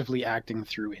actively acting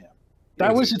through him.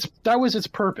 That was its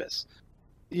purpose.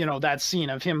 That scene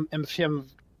of him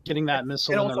getting that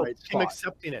missile And in also the right spot.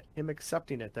 him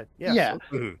accepting it. That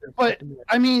But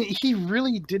I mean, he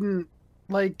really didn't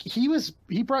he was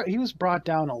brought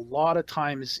down a lot of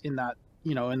times in that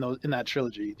in that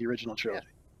trilogy, the original trilogy.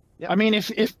 Yeah. I mean,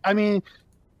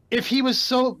 if he was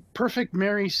so perfect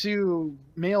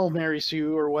male Mary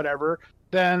Sue or whatever,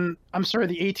 then I'm sorry,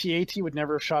 the AT-AT would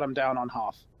never have shot him down on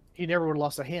Hoth. he never would have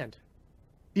lost a hand.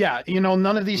 Yeah,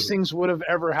 none of these things would have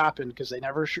ever happened because they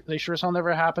sure as hell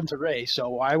never happened to Rey. So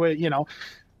why would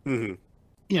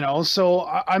So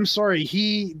I'm sorry,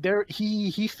 he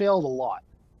failed a lot.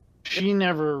 She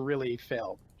never really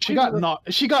failed. She got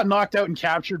knocked out and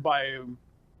captured by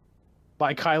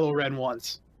Kylo Ren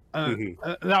once.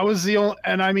 That was the only,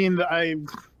 and I mean But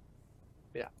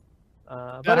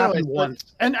that happened anyways, once.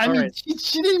 And I mean,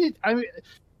 she didn't. I mean,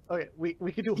 okay, we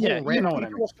could do a whole Yeah, rant. you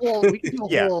know what We could do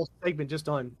a whole segment just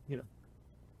on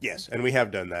Yes, and we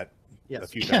have done that a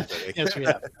few Yeah. times already. yes, we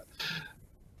have.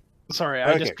 Sorry, I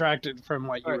Okay. distracted from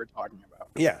what you were talking about.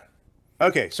 Yeah.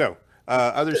 Okay, so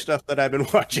other stuff that I've been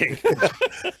watching.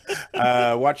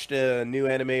 Watched a new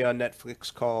anime on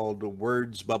Netflix called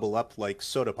Words Bubble Up Like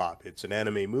Soda Pop. It's an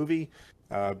anime movie.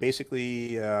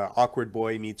 Basically, awkward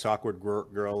boy meets awkward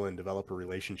girl and develop a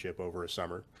relationship over a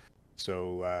summer.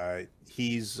 So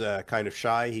he's kind of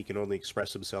shy. He can only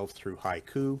express himself through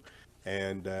haiku.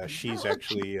 And she's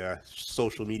actually a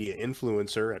social media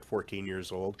influencer at 14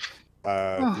 years old,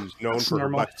 who's known that's for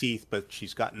normal. her buck teeth, but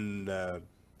she's gotten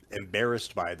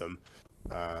embarrassed by them.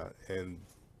 And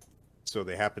so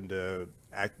they happen to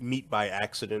meet by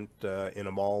accident in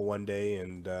a mall one day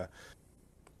and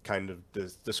kind of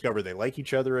discover they like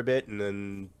each other a bit and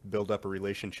then build up a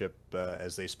relationship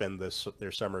as they spend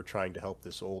their summer trying to help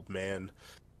this old man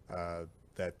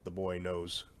that the boy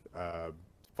knows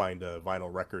find a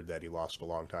vinyl record that he lost a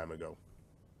long time ago.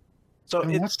 So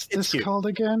And what's this cute. called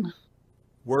again?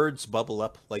 Words Bubble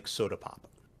Up Like Soda Pop.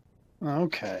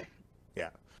 Okay.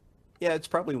 Yeah, it's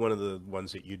probably one of the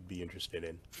ones that you'd be interested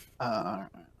in. Yeah.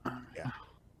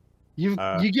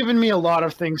 Uh, You've given me a lot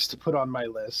of things to put on my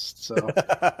list. So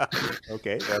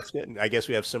Okay, that's good. I guess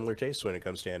we have similar tastes when it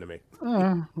comes to anime.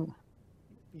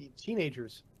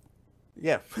 teenagers.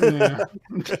 Yeah. yeah.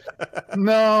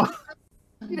 No.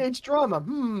 Teenage drama.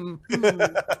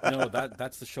 No,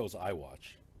 that's the shows I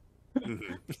watch.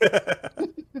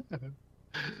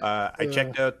 I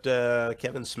checked out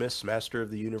Kevin Smith's Master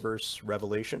of the Universe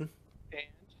Revelation.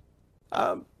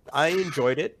 I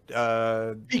enjoyed it.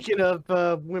 Speaking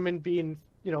of women being,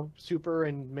 super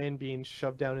and men being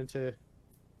shoved down into.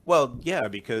 Well, yeah,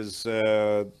 because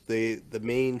the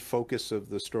main focus of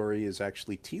the story is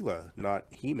actually Tila, not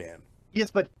He-Man. Yes,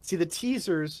 but see, the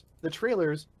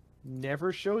trailers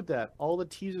never showed that. All the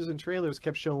teasers and trailers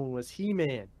kept showing was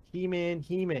He-Man, He-Man,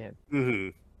 He-Man. Mm-hmm.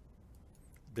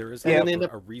 There is Yeah.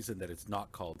 a reason that it's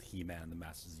not called He-Man: The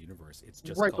Masters of the Universe. It's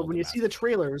just Right, called but when The you see the Masters.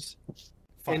 trailers,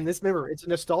 Fine. and remember, it's a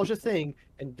nostalgia thing,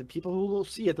 and the people who will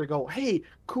see it, they go, "Hey,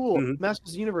 cool, Mhm. Masters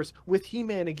of the Universe with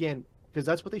He-Man again," because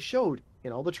that's what they showed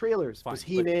in all the trailers. Fine, Was but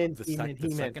He-Man, the He-Man, the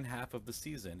He-Man. second half of the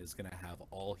season is going to have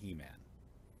all He-Man.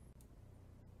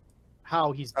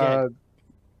 How he's dead.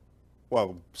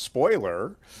 Well,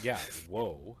 spoiler. Yeah.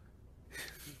 Whoa.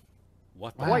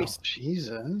 What the Wow, hell? Twice.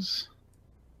 Jesus.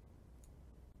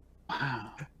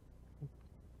 Wow.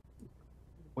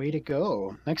 Way to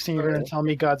go. Next thing you're going to tell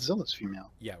me Godzilla's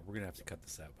female. Yeah, we're gonna have to cut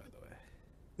this out, by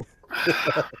the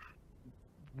way.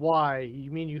 Why?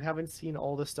 You mean you haven't seen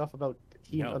all this stuff about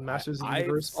No, Masters of the I've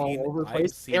Universe seen- all over the I've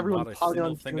place? seen Everyone not a piling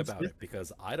single on thing Kevin about Smith? it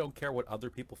because I don't care what other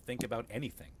people think about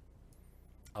anything.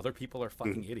 Other people are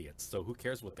fucking idiots, so who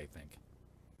cares what they think?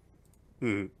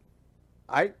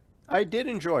 I did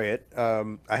enjoy it.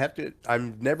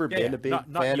 I've never Yeah, been yeah, a big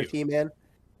not fan you. of He-Man.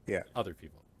 Other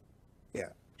people. Yeah,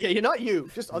 you're not you,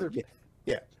 just other people.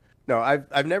 Yeah. No,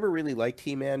 I've never really liked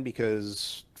He-Man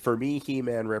because for me,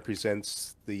 He-Man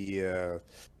represents the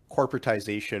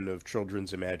corporatization of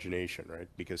children's imagination, right?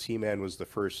 Because He-Man was the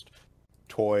first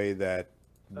toy that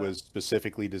was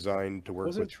specifically designed to work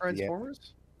Was with it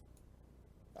Transformers?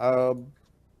 No,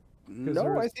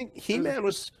 I think He-Man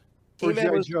was Or He-Man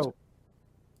G.I. was Joe?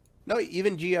 no,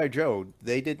 even G.I. Joe.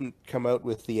 They didn't come out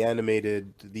with the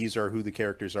animated. These are who the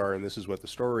characters are, and this is what the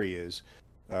story is.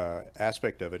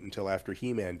 Aspect of it until after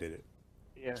He-Man did it.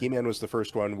 Yeah. He-Man was the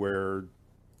first one where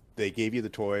they gave you the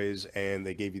toys and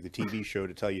they gave you the TV show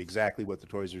to tell you exactly what the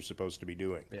toys are supposed to be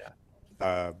doing.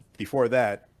 Yeah. Before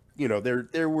that,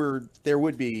 there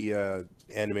would be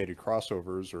animated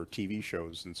crossovers or TV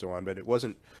shows and so on, but it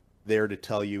wasn't there to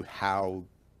tell you how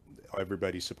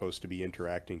everybody's supposed to be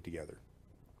interacting together.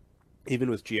 Even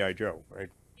with G.I. Joe, right?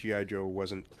 G.I. Joe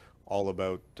wasn't all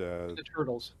about The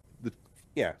Turtles.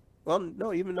 yeah. Well,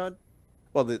 no, even not.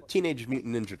 Well, the Teenage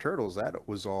Mutant Ninja Turtles, that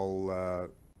was all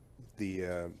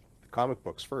the comic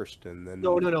books first, and then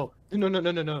No.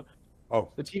 Oh,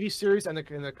 The TV series and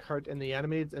the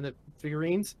animated and the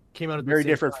figurines came out at the very same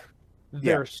different. time.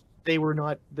 Yeah. They were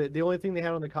not the only thing they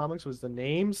had on the comics was the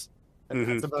names, and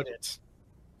that's Mhm. about it.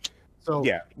 So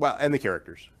Yeah, well, and the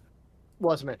characters,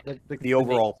 wasn't meant the the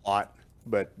overall plot,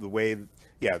 but the way,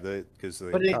 yeah, because the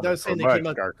But it comics does say were they much came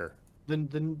out- darker.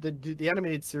 the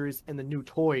animated series and the new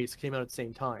toys came out at the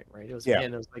same time, right? It was Yeah.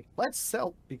 again, it was like let's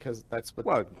sell because that's what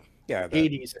Well, yeah, the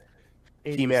 80s.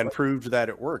 He-Man like, proved that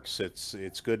it works.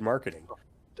 It's good marketing.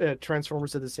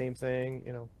 Transformers did the same thing,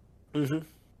 you know. Mm-hmm.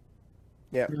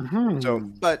 Yeah. Mhm. So,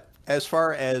 but as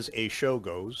far as a show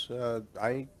goes,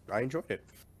 I enjoyed it.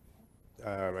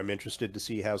 I'm interested to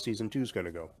see how season 2 is going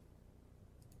to go.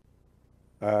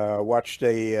 Watched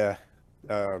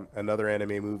another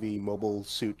anime movie, Mobile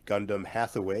Suit Gundam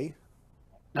Hathaway.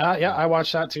 Yeah, I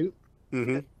watched that too.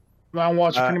 Mm-hmm. I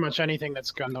watch pretty much anything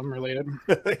that's Gundam related.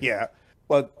 Yeah.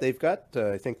 Well, they've got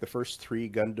I think the first 3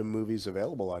 Gundam movies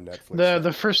available on Netflix.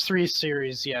 The first 3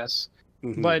 series, yes.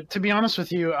 Mhm. But to be honest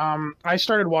with you, I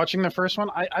started watching the first one.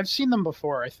 I've seen them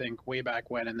before, I think, way back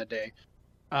when in the day.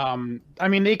 I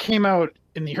mean, they came out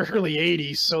in the early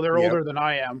 80s, so they're Yep. older than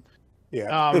I am.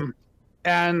 Yeah.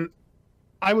 And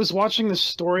I was watching the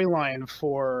storyline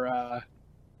for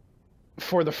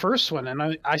the first one,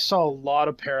 and I saw a lot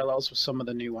of parallels with some of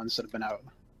the new ones that have been out.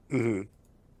 Mm-hmm.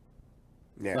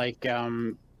 Yeah. Like,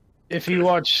 if you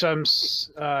watch some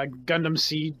Gundam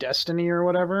Seed Destiny or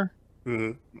whatever,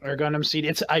 Mm-hmm. or Gundam Seed,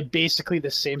 it's basically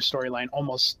the same storyline,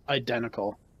 almost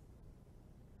identical.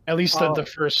 At least the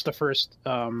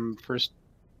first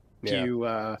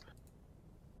Yeah.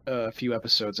 few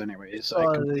episodes, anyway, is the-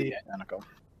 completely identical.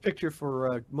 Picture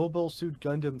for Mobile Suit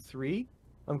Gundam 3.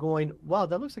 I'm going, wow,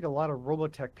 that looks like a lot of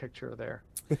Robotech picture there.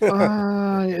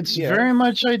 It's Yeah. very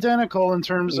much identical in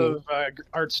terms of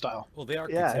art style. Well, they are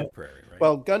Yeah. contemporary, right?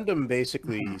 Well, Gundam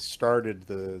basically started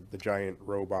the giant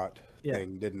robot Yeah.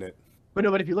 thing, didn't it? But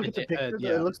no, but if you look at the It- picture,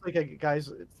 yeah. it looks like a guy's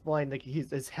flying, like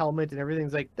his helmet and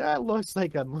everything's like, that looks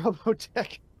like a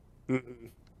Robotech. Mm-mm.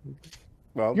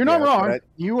 Well, You're not yeah, wrong. but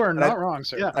You are I- not wrong,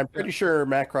 sir. Yeah. I'm pretty sure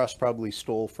Macross probably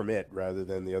stole from it rather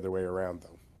than the other way around,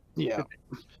 though. Yeah.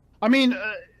 I mean,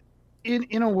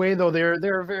 in a way though,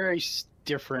 they're very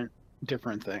different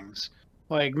things.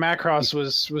 Like Macross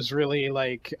was really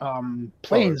like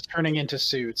planes turning into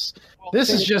suits. This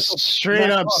is just straight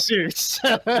up Macross. suits.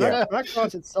 Yeah.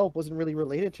 Macross itself wasn't really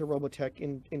related to Robotech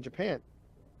in Japan.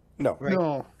 No. Right.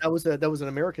 No. That was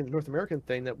an North American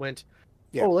thing that went,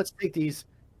 Yeah. oh, let's take these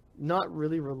not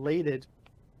really related,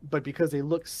 but because they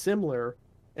look similar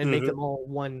and make Mhm. them all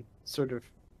one sort of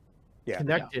Yeah.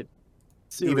 connected.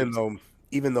 Even series.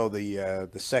 though the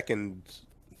second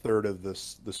third of the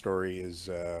story is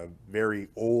very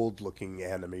old looking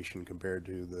animation compared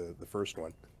to the first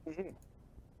one.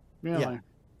 Really.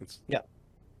 It's, Yeah.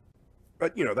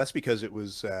 But that's because it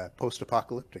was post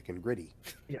apocalyptic and gritty.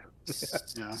 Yeah.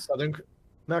 Yeah. Southern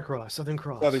Macross, Southern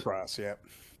Cross. Southern Cross, yeah.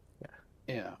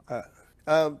 Yeah.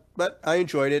 But I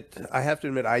enjoyed it. I have to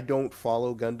admit, I don't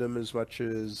follow Gundam as much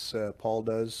as Paul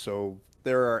does, so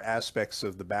there are aspects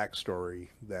of the backstory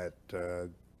that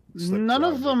slip None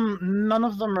of around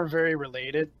me. them are very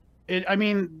related. I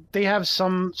mean, they have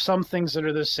some things that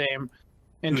are the same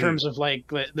in Mhm. terms of like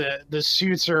the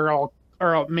suits are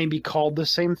maybe called the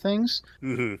same things.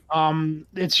 Mhm.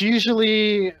 It's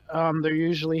usually they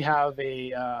usually have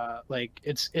a like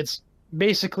it's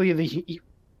basically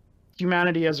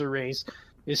humanity as a race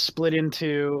is split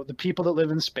into the people that live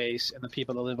in space and the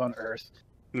people that live on Earth,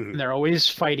 Mhm. and they're always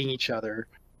fighting each other.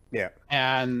 Yeah.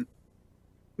 And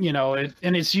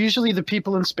and it's usually the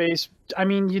people in space. I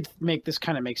mean, you'd make this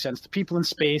kind of make sense. The people in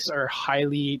space are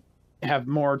highly have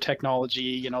more technology.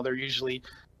 You know, they're usually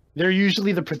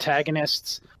the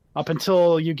protagonists up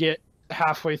until you get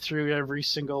halfway through every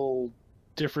single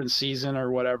different season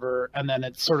or whatever, and then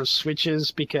it sort of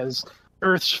switches because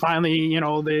Earth's finally, you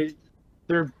know,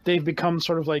 they've become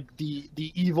sort of like the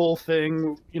evil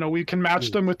thing. You know, we can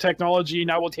match them with technology.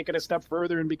 Now we'll take it a step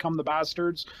further and become the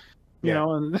bastards. You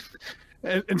know,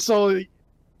 and so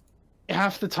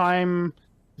half the time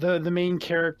the main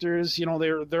characters, you know,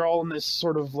 they're all in this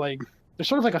sort of like they're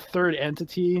sort of like a third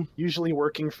entity, usually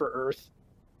working for Earth.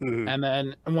 Mhm. And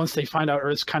then once they find out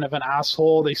Earth's kind of an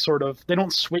asshole, they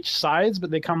don't switch sides,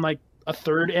 but they come like a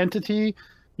third entity,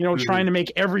 you know, trying to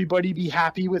make everybody be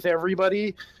happy with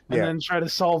everybody and then try to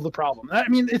solve the problem. I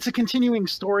mean, it's a continuing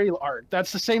story arc.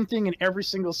 That's the same thing in every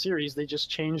single series. They just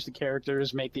change the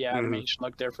characters, make the animation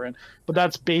look different. But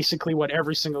that's basically what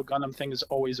every single Gundam thing is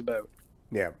always about.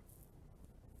 Yeah.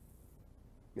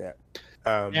 Yeah.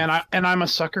 And I'm a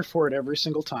sucker for it every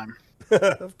single time.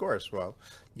 Of course. Well,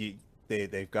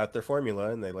 they've got their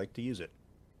formula and they like to use it.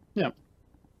 Yeah.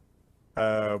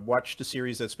 Watched a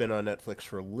series that's been on Netflix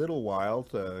for a little while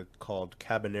called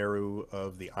Cabanero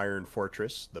of the Iron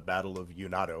Fortress, The Battle of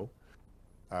Yonado.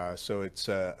 So it's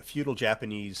a feudal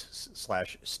Japanese /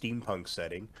 steampunk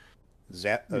setting.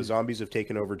 Zombies have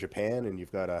taken over Japan, and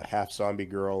you've got a half zombie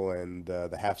girl and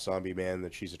the half zombie man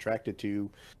that she's attracted to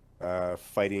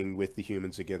fighting with the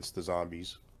humans against the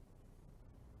zombies.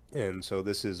 And so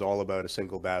this is all about a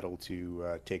single battle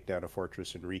to take down a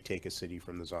fortress and retake a city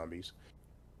from the zombies.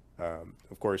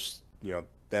 Of course, you know,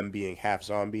 them being half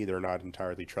zombie, they're not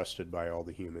entirely trusted by all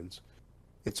the humans.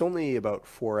 It's only about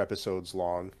 4 episodes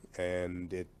long,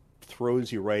 and it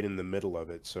throws you right in the middle of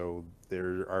it. So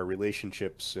there are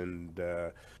relationships and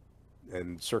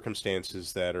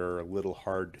circumstances that are a little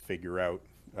hard to figure out,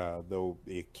 though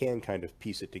you can kind of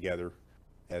piece it together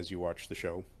as you watch the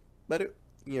show. But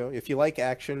you know, if you like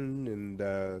action and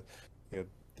you know,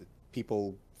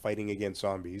 people fighting against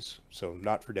zombies, so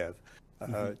not for Dev.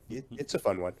 It's a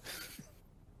fun one.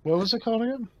 What was it called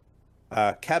again?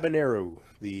 Cabanero,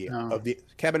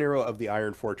 Cabanero of the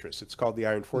Iron Fortress. It's called the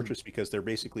Iron Fortress because they're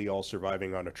basically all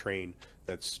surviving on a train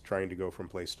that's trying to go from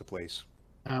place to place.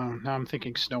 Oh, now I'm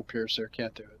thinking Snowpiercer.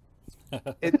 Can't do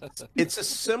it. It's a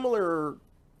similar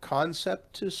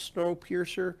concept to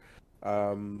Snowpiercer,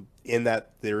 in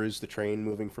that there is the train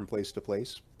moving from place to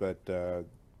place, but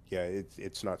yeah,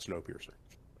 it's not Snowpiercer.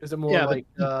 Is it more like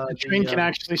the train can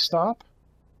actually stop?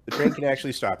 The train can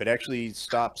actually stop. It actually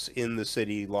stops in the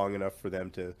city long enough for them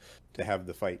to have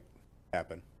the fight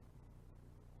happen.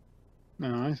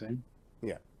 No, I see.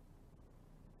 Yeah.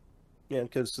 Yeah,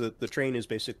 because the train is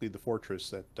basically the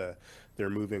fortress that they're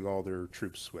moving all their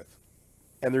troops with.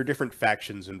 And there are different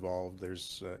factions involved.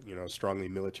 There's, you know, a strongly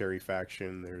military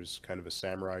faction. There's kind of a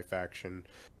samurai faction.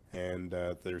 And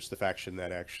there's the faction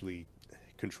that actually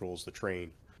controls the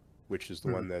train, which is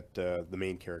the one that the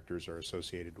main characters are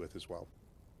associated with as well.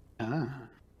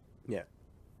 Yeah.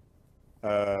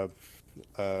 A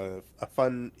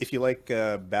fun, if you like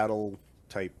battle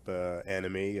type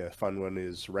anime, a fun one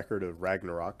is Record of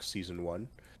Ragnarok Season 1.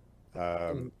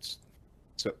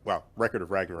 Record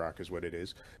of Ragnarok is what it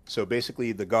is. So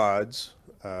basically the gods,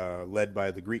 led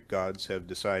by the Greek gods, have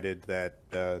decided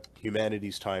that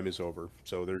humanity's time is over.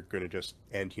 So they're going to just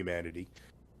end humanity.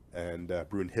 And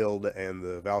Brunhild and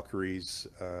the Valkyries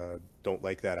don't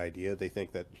like that idea. They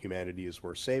think that humanity is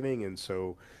worth saving, and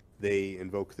so they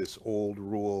invoke this old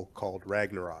rule called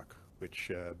Ragnarok, which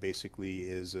basically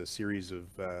is a series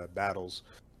of battles,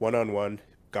 one-on-one,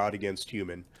 god against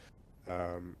human,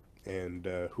 and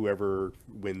whoever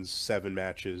wins 7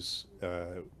 matches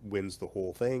wins the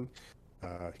whole thing.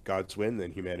 Gods win,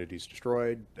 then humanity's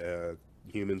destroyed.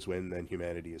 Humans win, then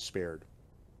humanity is spared.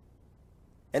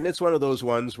 And it's one of those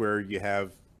ones where you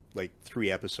have like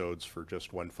 3 episodes for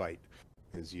just one fight,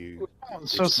 as you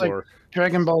so it's like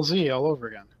Dragon Ball Z all over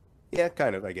again. Yeah,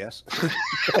 kind of, I guess.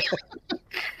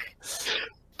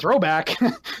 Throwback.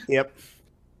 Yep.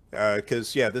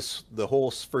 Because the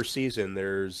whole first season,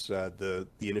 there's the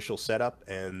initial setup,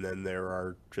 and then there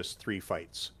are just 3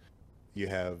 fights. You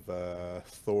have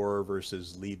Thor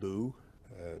versus Li Bu.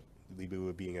 Li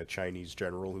Bu being a Chinese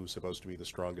general who's supposed to be the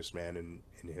strongest man in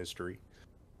history.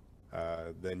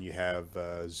 Then you have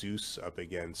Zeus up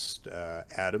against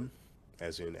Adam,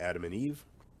 as in Adam and Eve.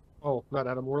 Oh, not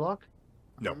Adam Warlock?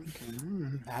 No.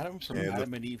 Adam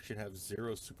and Eve should have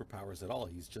 0 superpowers at all.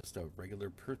 He's just a regular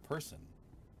person.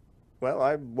 Well,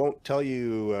 I won't tell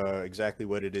you exactly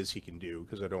what it is he can do,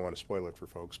 because I don't want to spoil it for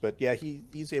folks. But yeah,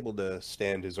 he's able to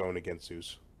stand his own against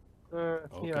Zeus.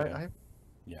 Okay. I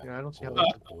don't see how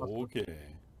Okay.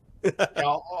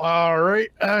 All right,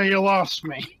 you lost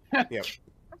me. Yep.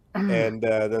 And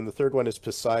then the third one is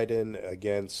Poseidon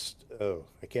against, oh,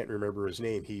 I can't remember his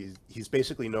name. He's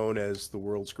basically known as the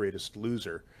world's greatest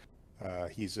loser.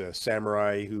 He's a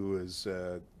samurai who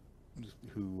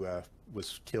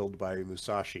was killed by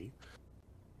Musashi.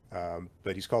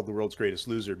 But he's called the world's greatest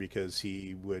loser because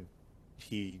he would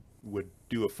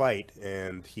do a fight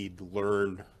and he'd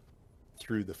learn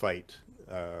through the fight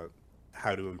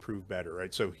how to improve better,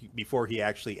 right? So before he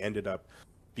actually ended up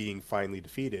being finally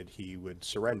defeated, he would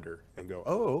surrender and go,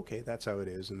 oh, okay, that's how it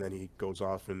is. And then he goes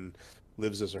off and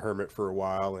lives as a hermit for a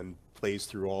while and plays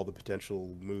through all the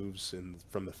potential moves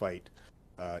from the fight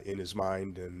in his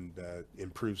mind and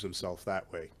improves himself that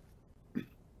way.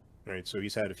 Right, so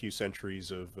he's had a few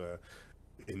centuries of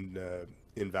in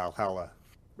Valhalla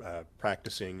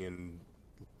practicing and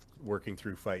working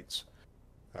through fights.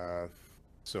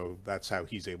 So that's how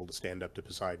he's able to stand up to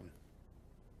Poseidon.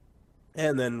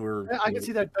 And then I can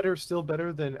see that still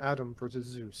better than Adam versus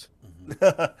Zeus.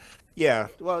 Yeah,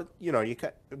 well,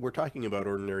 we're talking about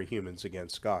ordinary humans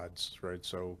against gods, right?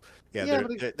 So yeah,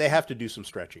 they have to do some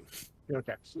stretching.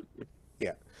 Okay.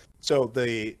 Yeah. So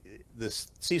this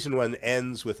season 1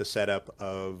 ends with a setup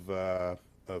of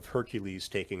Hercules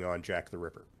taking on Jack the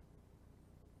Ripper.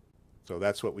 So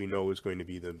that's what we know is going to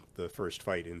be the first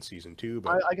fight in season 2.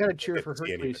 But I got to cheer for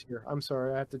Hercules here. I'm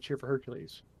sorry, I have to cheer for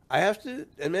Hercules. I have to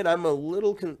admit, I'm a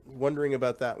little wondering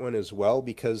about that one as well,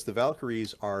 because the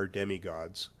Valkyries are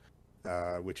demigods,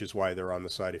 which is why they're on the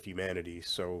side of humanity.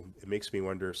 So it makes me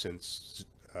wonder, since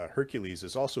Hercules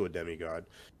is also a demigod,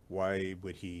 why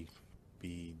would he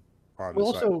be on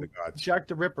the side of the gods? Jack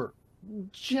the Ripper.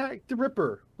 Jack the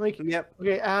Ripper. Like, yep.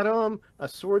 Okay, Adam, a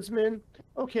swordsman.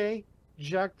 Okay,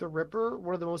 Jack the Ripper,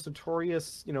 one of the most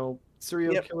notorious,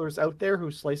 serial killers out there who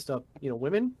sliced up,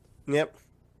 women. Yep.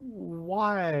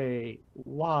 Why?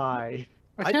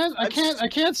 I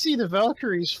can't see the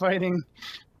Valkyries fighting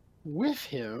with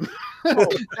him. Oh,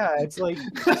 yeah, it's like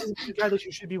the guy that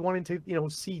you should be wanting to,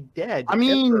 see dead. I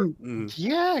mean,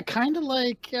 yeah, kind of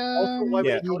like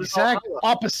the exact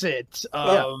opposite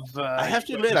of. I have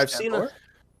to admit, I've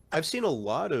seen a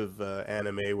lot of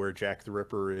anime where Jack the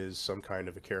Ripper is some kind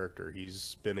of a character.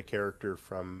 He's been a character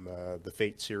from the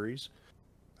Fate series.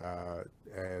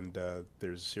 And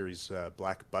there's a series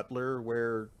Black Butler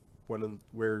where one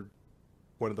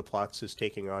of the plots is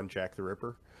taking on Jack the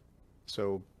Ripper.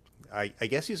 So I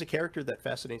guess he's a character that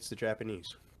fascinates the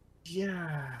Japanese.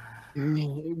 Yeah.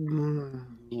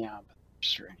 Yeah, but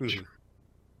strange.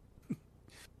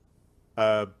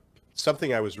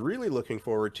 Something I was really looking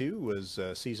forward to was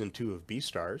season 2 of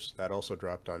Beastars. That also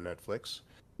dropped on Netflix.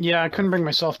 Yeah, I couldn't bring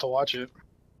myself to watch it.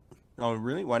 Oh,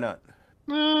 really? Why not?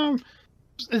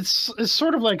 It's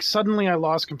sort of like suddenly I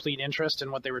lost complete interest in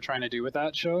what they were trying to do with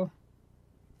that show.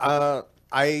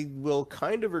 I will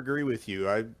kind of agree with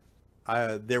you.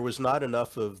 There was not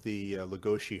enough of the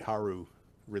Legoshi Haru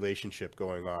relationship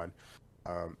going on,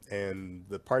 and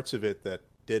the parts of it that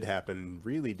did happen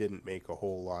really didn't make a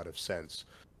whole lot of sense.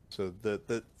 So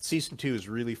the season 2 is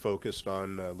really focused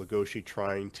on Legoshi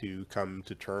trying to come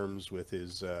to terms with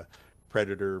his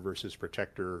predator versus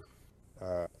protector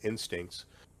instincts.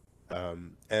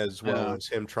 As well as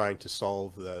him trying to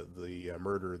solve the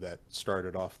murder that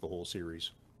started off the whole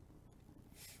series.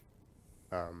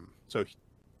 So,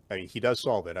 I mean, he does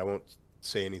solve it. I won't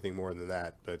say anything more than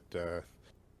that. But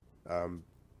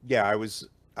yeah,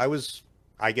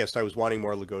 I guess I was wanting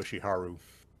more Legoshi Haru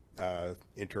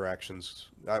interactions.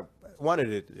 I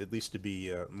wanted it at least to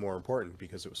be more important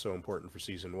because it was so important for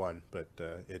season 1. But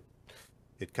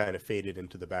it kind of faded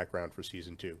into the background for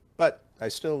season 2. But I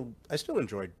still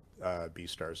enjoyed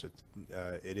Beastars.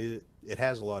 It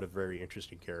has a lot of very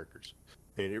interesting characters.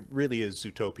 I mean, it really is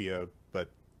Zootopia, but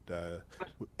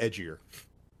edgier,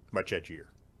 much edgier.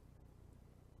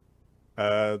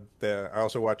 I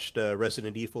also watched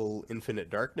Resident Evil: Infinite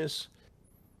Darkness.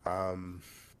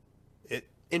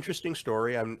 Interesting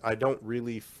story. I don't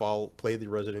really play the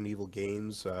Resident Evil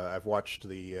games. I've watched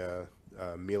the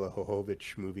Mila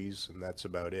Jovovich movies, and that's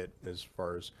about it as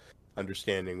far as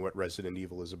understanding what Resident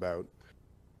Evil is about.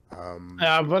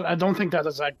 Yeah, but I don't think that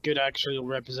is that good actual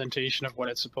representation of what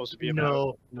it's supposed to be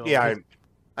about. No. Yeah,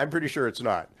 I'm pretty sure it's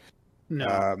not.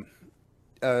 No.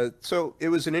 So it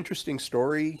was an interesting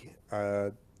story.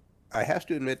 I have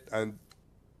to admit,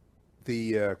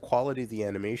 the quality of the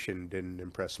animation didn't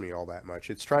impress me all that much.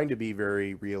 It's trying to be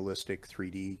very realistic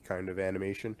 3D kind of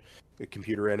animation,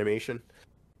 computer animation.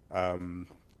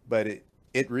 But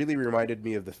it really reminded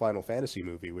me of the Final Fantasy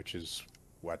movie, which is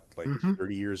what, like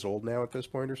 30 years old now at this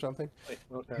point or something?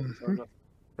 Okay.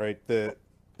 Right. The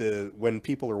when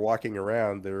people are walking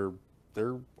around, they're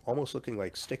almost looking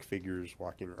like stick figures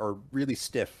walking, or really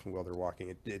stiff while they're walking.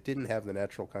 It didn't have the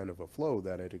natural kind of a flow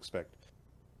that I'd expect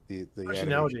the Especially animation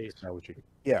nowadays. technology.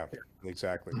 Yeah,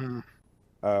 exactly.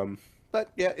 Mhm.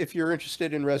 But yeah, if you're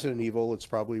interested in Resident Evil, it's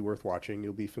probably worth watching.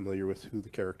 You'll be familiar with who the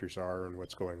characters are and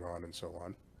what's going on and so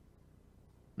on.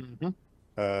 Mhm.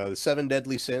 The Seven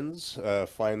Deadly Sins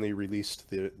finally released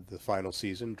the final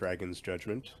season, Dragon's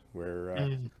Judgment,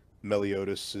 where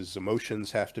Meliodas'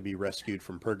 emotions have to be rescued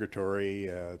from purgatory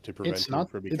to prevent It's him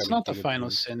not. from becoming It's not the king of final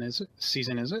demons. sin, is it?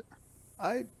 Season, is it?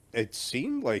 It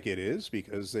seemed like it is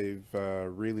because they've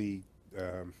really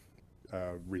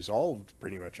resolved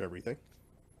pretty much everything.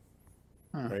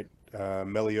 Huh. Right?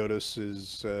 Meliodas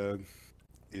is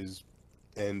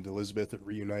and Elizabeth are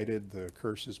reunited. The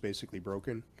curse is basically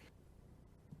broken.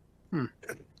 Hmm.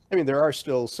 I mean, there are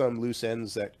still some loose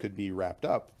ends that could be wrapped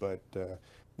up, but the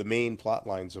main plot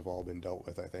lines have all been dealt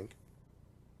with, I think.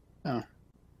 Oh.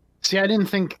 See, I didn't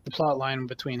think the plot line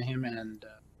between him and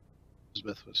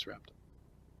Elizabeth was wrapped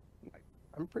up.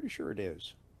 I'm pretty sure it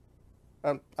is.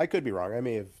 I could be wrong. I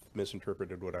may have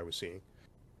misinterpreted what I was seeing.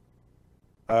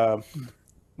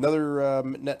 Another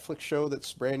Netflix show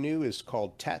that's brand new is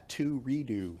called Tattoo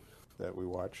Redo that we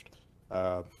watched.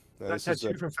 That's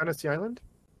Tattoo from Fantasy Island?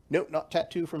 No, not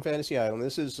Tattoo from Fantasy Island.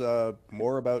 This is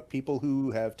more about people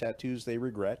who have tattoos they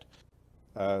regret.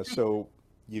 So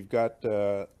you've got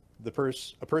a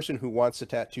person who wants a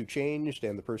tattoo changed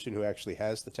and the person who actually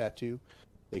has the tattoo.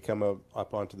 They come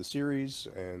up onto the series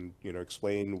and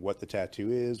explain what the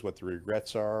tattoo is, what the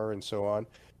regrets are, and so on.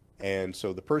 And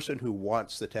so the person who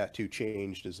wants the tattoo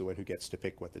changed is the one who gets to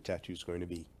pick what the tattoo is going to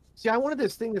be. See, I wanted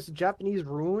this thing, this Japanese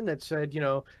rune that said,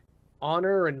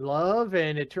 honor and love,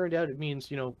 and it turned out it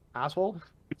means, asshole.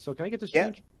 So can I get this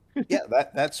changed? Yeah,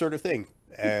 that sort of thing,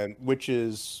 and which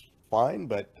is fine,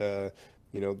 but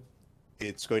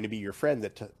it's going to be your friend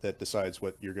that decides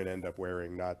what you're going to end up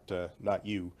wearing, not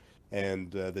you.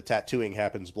 And the tattooing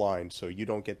happens blind, so you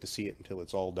don't get to see it until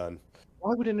it's all done.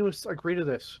 Why would anyone agree to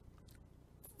this?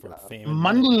 For fame and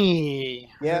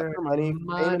Money. Yeah, for money.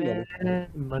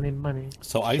 Money.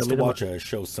 So I used Show to me the watch a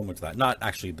show similar to that. Not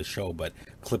actually the show, but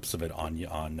clips of it on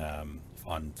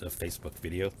the Facebook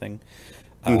video thing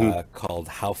called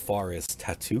 "How Far Is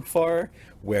Tattoo Far,"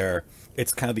 where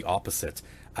it's kind of the opposite.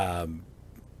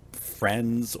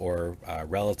 Friends or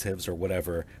relatives or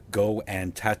whatever go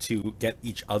and get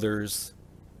each other's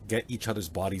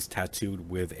bodies tattooed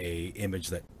with a image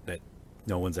that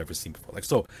no one's ever seen before.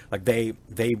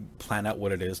 They plan out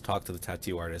what it is, talk to the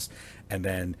tattoo artist, and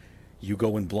then you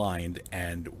go in blind,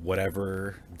 and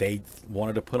whatever they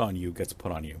wanted to put on you gets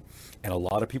put on you. And a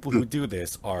lot of people who do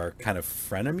this are kind of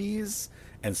frenemies,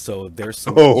 and so there's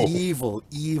some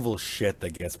evil shit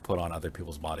that gets put on other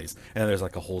people's bodies, and there's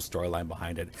like a whole storyline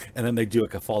behind it. And then they do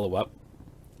like a follow-up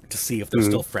to see if they're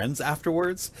still friends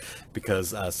afterwards,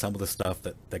 because some of the stuff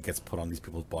that gets put on these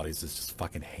people's bodies is just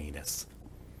fucking heinous.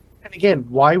 And again,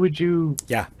 why would you?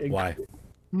 Yeah, why?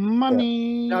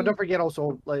 Money. Now, don't forget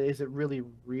also, is it really,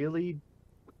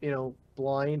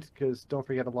 blind? Because don't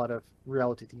forget, a lot of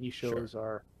reality TV shows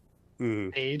are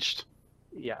Aged.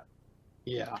 Yeah.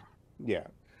 Yeah. Yeah.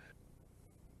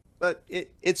 But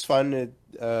it's fun.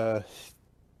 I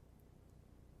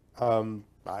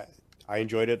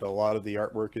enjoyed it. A lot of the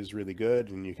artwork is really good,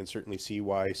 and you can certainly see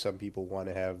why some people want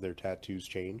to have their tattoos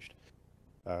changed,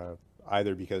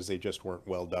 either because they just weren't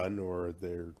well done or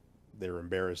they're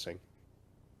embarrassing.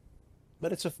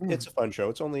 But it's a fun show.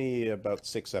 It's only about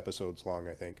 6 episodes long,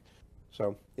 I think.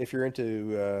 So if you're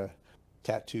into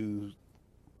tattoo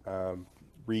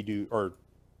redo or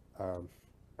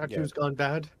Tattoos gone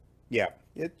bad. yeah,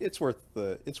 it's worth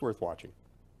watching.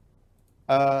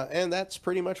 And that's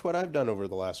pretty much what I've done over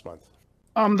the last month.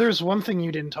 There's one thing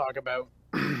you didn't talk about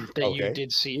that you Okay.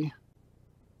 did see.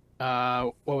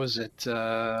 What was it?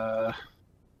 What's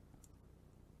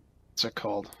it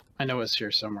called? I know it's here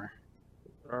somewhere.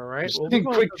 All right. Just Well,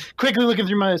 quickly looking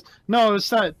through my list. No, it's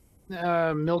that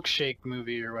milkshake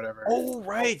movie or whatever. Oh,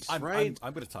 right, I'm going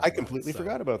to talk. I about completely it, so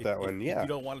forgot about that if- one. if Yeah, you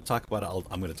don't want to talk about it,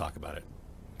 I'm going to talk about it.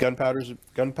 Gunpowder milkshake.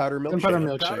 Gunpowder Milkshake.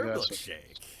 Powder that's what-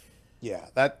 milkshake. Yeah,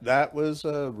 that was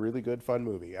a really good, fun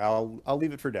movie. I'll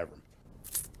leave it for Devon,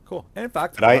 Cool. And in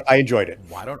fact, but I enjoyed it.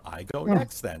 why don't I go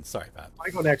next then? Sorry, Pat. I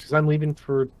go next because I'm leaving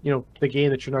for the game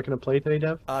that you're not going to play today,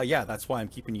 Dev. Yeah, that's why I'm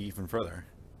keeping you even further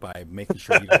by making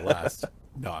sure you go last.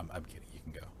 No, I'm kidding. You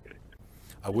can go.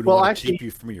 I wouldn't want to keep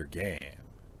you from your game.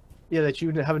 Yeah, that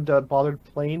you haven't bothered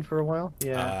playing for a while.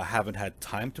 Yeah. Haven't had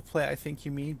time to play. I think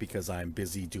you mean because I'm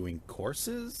busy doing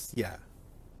courses. Yeah.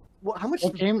 Well, how much?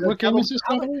 What game is this,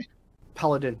 by the way?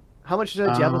 Paladin. How much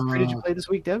Diablo 3 did you play this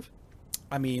week, Dev?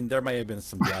 I mean, there may have been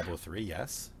some Diablo 3.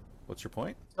 Yes. What's your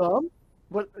point?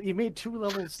 What you made 2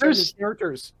 levels There's-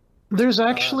 characters. There's That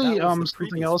actually was the something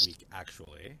previous else. week,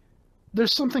 actually.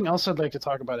 There's something else I'd like to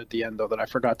talk about at the end though that I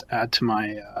forgot to add to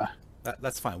my.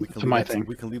 That's fine. We can To leave my that thing.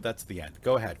 we can leave that to the end.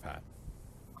 Go ahead, Pat.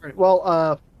 Right. Well,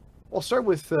 I'll start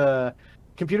with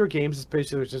computer games. It's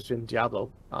basically just been Diablo.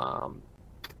 I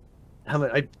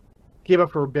gave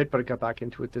up for a bit, but I got back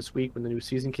into it this week when the new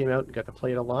season came out and got to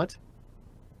play it a lot.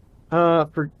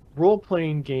 For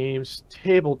role-playing games,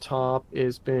 tabletop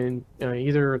has been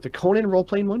either the Conan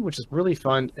role-playing one, which is really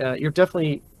fun. You're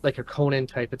definitely like a Conan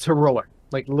type. It's heroic.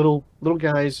 Like little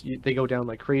guys, they go down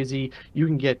like crazy. You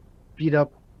can get beat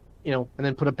up, and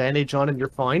then put a bandage on and you're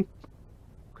fine.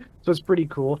 So it's pretty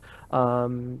cool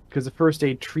because the first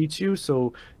aid treats you,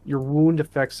 so your wound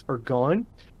effects are gone.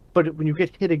 But when you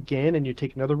get hit again and you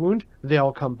take another wound, they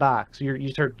all come back. So you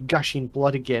start gushing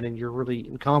blood again, and you're really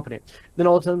incompetent. Then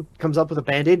all of a sudden comes up with a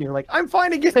band-aid, and you're like, I'm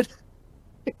fine again.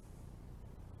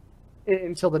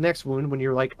 Until the next wound, when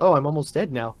you're like, oh, I'm almost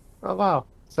dead now. Oh wow,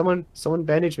 someone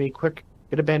bandage me, quick,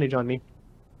 get a bandage on me.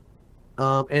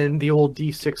 And the old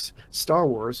D6 Star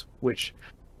Wars, which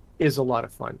is a lot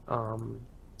of fun.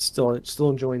 Still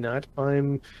enjoying that.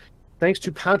 Thanks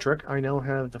to Patrick, I now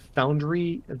have the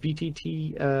Foundry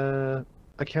VTT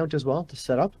account as well to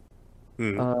set up.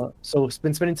 So I've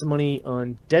been spending some money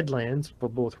on Deadlands for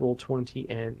both Roll20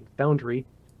 and Foundry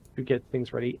to get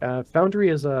things ready. Foundry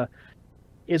is a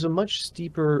much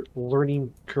steeper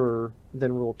learning curve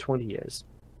than Roll20 is,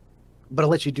 but it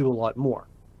lets you do a lot more.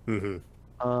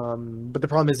 But the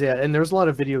problem is, and there's a lot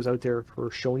of videos out there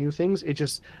for showing you things. It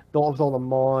just, with all the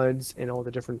mods and all the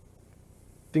different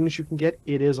things you can get,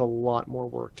 it is a lot more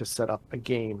work to set up a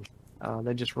game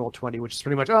than just Roll20, which is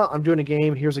pretty much, oh, I'm doing a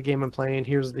game, here's a game I'm playing,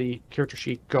 here's the character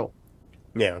sheet, go.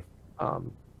 Yeah.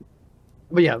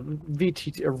 But yeah,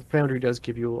 VTT or Foundry does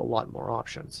give you a lot more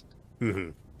options.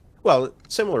 Well,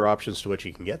 similar options to what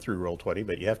you can get through Roll20,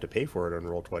 but you have to pay for it on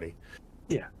Roll20.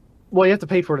 Yeah. Well, you have to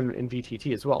pay for it in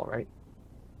VTT as well, right?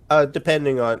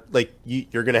 Depending on, like,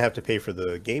 you're going to have to pay for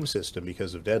the game system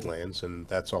because of Deadlands, and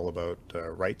that's all about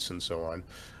rights and so on.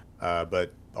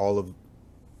 But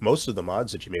most of the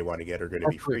mods that you may want to get are going to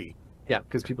be free. Yeah,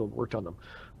 because people worked on them.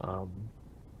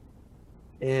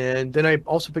 And then I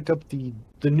also picked up the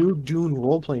new Dune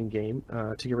role-playing game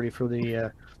to get ready for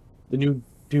the new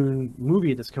Dune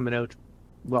movie that's coming out,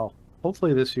 well,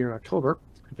 hopefully this year in October,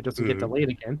 if it doesn't get delayed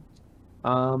again.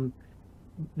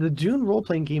 The Dune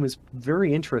role-playing game is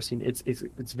very interesting.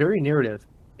 It's very narrative,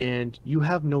 and you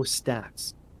have no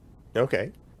stats.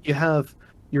 Okay. You have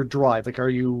your drive. Like, are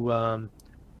you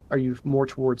more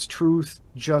towards truth,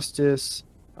 justice,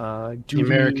 duty? The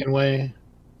American way.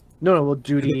 No, well,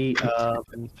 duty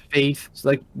and faith. So,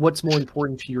 like, what's more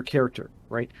important to your character,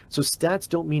 right? So stats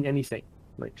don't mean anything.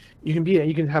 Like, you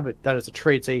can have it that as a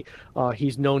trait. Say,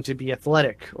 he's known to be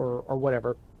athletic or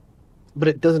whatever, but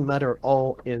it doesn't matter at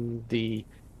all in the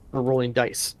rolling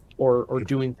dice or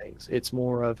doing things. It's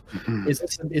more of, is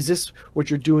this what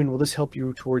you're doing? Will this help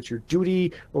you towards your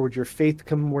duty, or would your faith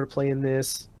come more to play in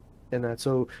this? And that,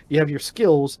 so you have your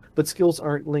skills, but skills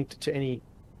aren't linked to any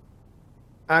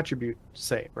attribute,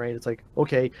 say, right? It's like,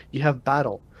 okay, you have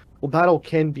battle. Well, battle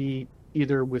can be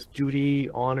either with duty,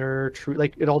 honor, truth.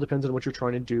 Like, it all depends on what you're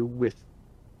trying to do with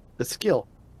the skill.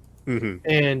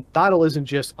 And battle isn't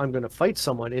just, I'm going to fight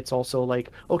someone. It's also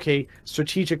like, okay,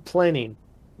 strategic planning,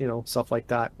 stuff like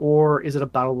that. Or is it a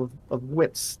battle of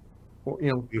wits? Or,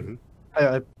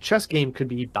 a chess game could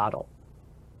be battle.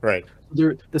 Right.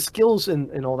 The skills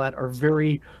and all that are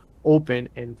very open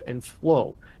and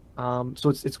flow. So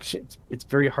it's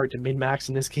very hard to min-max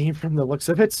in this game from the looks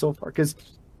of it so far, because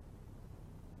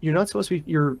you're not supposed to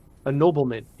be, you're a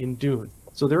nobleman in Dune.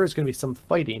 So there is going to be some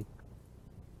fighting.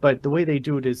 But the way they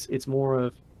do it is, it's more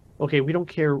of, okay, we don't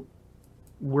care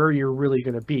where you're really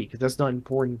going to be, because that's not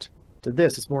important to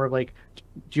this. It's more of like,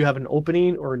 do you have an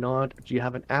opening or not? Do you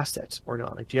have an asset or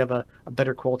not? Like, do you have a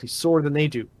better quality sword than they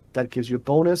do? That gives you a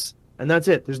bonus, and that's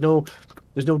it. There's no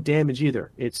damage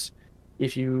either. It's,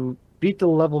 if you beat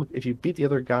the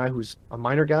other guy who's a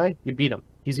minor guy, you beat him.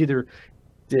 He's either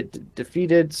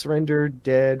defeated, surrendered,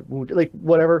 dead, wounded, like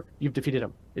whatever, you've defeated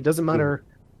him. It doesn't matter.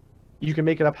 You can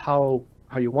make it up how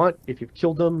you want, if you've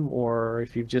killed him or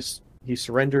if he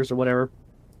surrenders or whatever.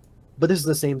 But this is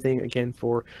the same thing again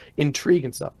for intrigue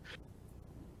and stuff.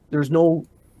 There's no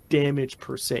damage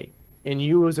per se, and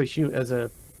you as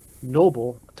a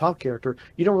noble, top character,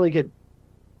 you don't really get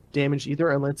damage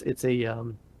either, unless it's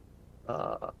a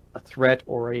threat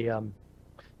or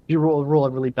you roll a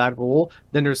really bad roll.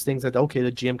 Then there's things that, okay,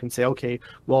 the GM can say, okay,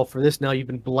 well, for this now you've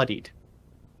been bloodied,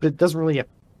 but it doesn't really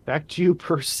affect you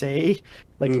per se,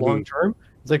 like long term.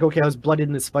 It's like, okay, I was bloodied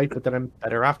in this fight, but then I'm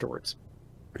better afterwards.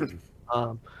 So you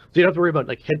don't have to worry about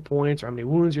like hit points or how many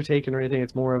wounds you're taking or anything.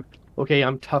 It's more of, okay,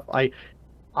 I'm tough. I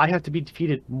have to be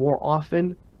defeated more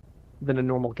often than a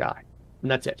normal guy, and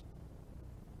that's it.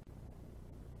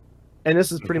 And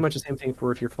this is pretty much the same thing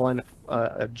for if you're flying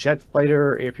a jet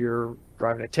fighter, if you're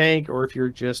driving a tank, or if you're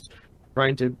just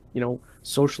trying to,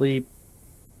 socially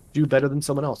do better than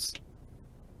someone else.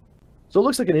 So it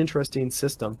looks like an interesting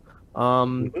system.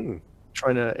 Trying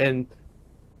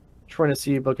to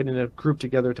see about getting a group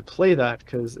together to play that,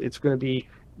 because it's going to be,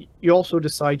 you also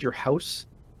decide your house,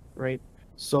 right?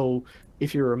 So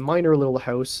if you're a minor little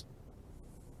house,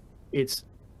 you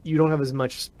don't have as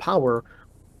much power,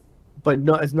 but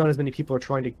not as many people are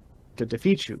trying to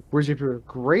defeat you. Whereas if you're a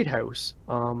great house,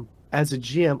 as a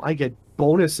GM, I get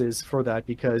bonuses for that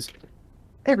because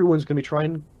everyone's going to be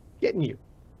trying getting you,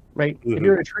 right? If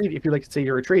you're if you're like, say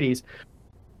you're Atreides,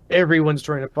 everyone's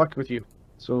trying to fuck with you.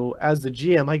 So as the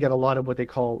GM, I get a lot of what they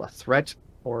call a threat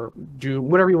or do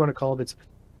whatever you want to call it.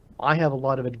 I have a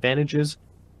lot of advantages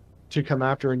to come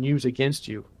after and use against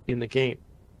you in the game.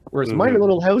 Whereas minor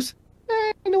little house,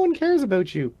 no one cares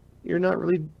about you. You're not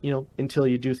really, until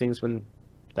you do things when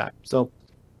that. So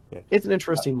it's an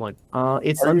interesting one. Are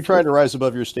you trying to rise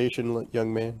above your station,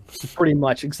 young man? Pretty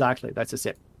much, exactly. That's just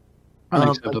it.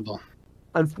 Unacceptable.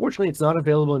 Unfortunately, it's not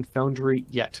available in Foundry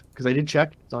yet, because I did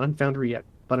check. It's not in Foundry yet,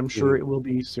 but I'm sure it will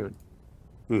be soon.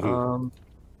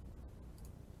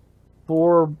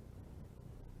 For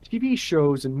TV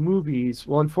shows and movies,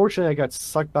 well, unfortunately, I got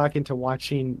sucked back into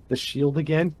watching The Shield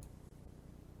again.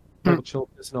 Michael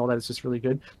Childress and all that is just really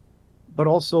good. But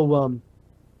also,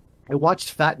 I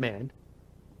watched Fat Man.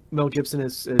 Mel Gibson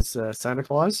is Santa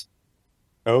Claus.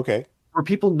 Okay. Where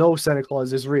people know Santa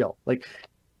Claus is real. Like,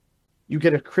 you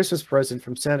get a Christmas present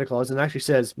from Santa Claus and it actually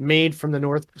says, made from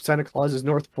the Santa Claus's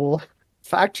North Pole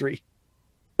factory.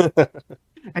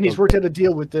 And he's worked out a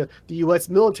deal with the U.S.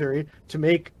 military to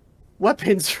make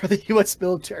weapons for the U.S.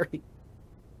 military.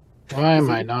 Why am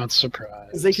I not surprised?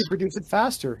 Because they can produce it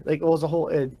faster. Like, as a whole.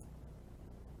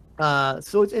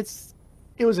 So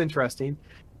it was interesting.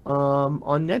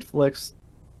 On Netflix,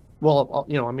 well,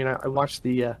 I watched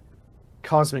the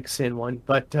Cosmic Sin one,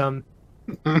 but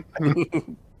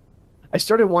I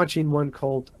started watching one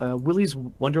called Willy's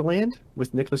Wonderland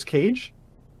with Nicolas Cage,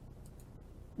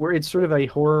 where it's sort of a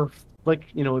horror flick.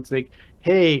 It's like,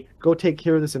 hey, go take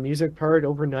care of this amusement park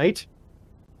overnight.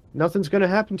 Nothing's going to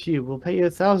happen to you. We'll pay you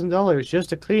 $1,000 just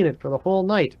to clean it for the whole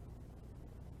night.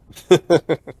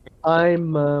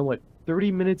 I'm,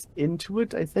 30 minutes into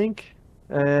it, I think.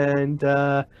 And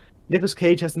Nicolas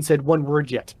Cage hasn't said one word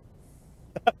yet.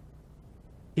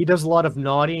 He does a lot of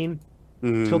nodding,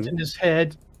 tilting his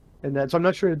head. And so I'm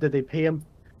not sure that they pay him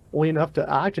only enough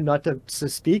to act and not to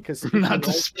speak. Not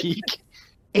to speak.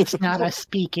 It's not a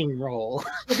speaking role.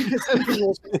 Because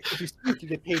if you speak, you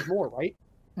get paid more, right?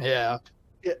 Yeah.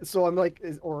 So I'm like,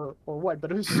 or what?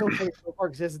 But it was so funny so far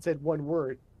because he hasn't said one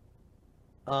word.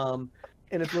 And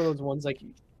it's one of those ones like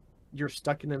you're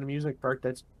stuck in an amusement park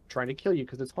that's trying to kill you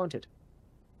because it's haunted.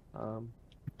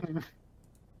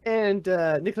 And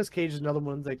Nicolas Cage is another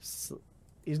one. Like,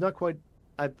 he's not quite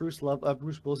at Bruce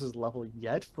Willis's level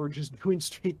yet for just doing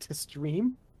straight to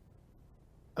stream.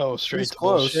 Oh, straight to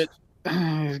close. bullshit.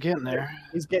 He's getting there.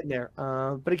 He's getting there.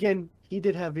 But again, he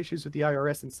did have issues with the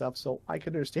IRS and stuff, so I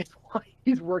can understand why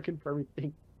he's working for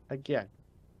everything again.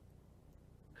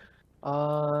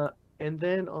 And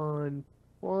then on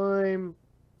Prime,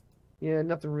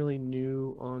 nothing really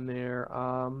new on there.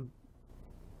 I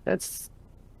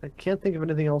can't think of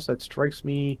anything else that strikes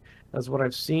me as what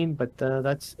I've seen, but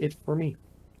that's it for me.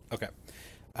 Okay.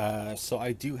 So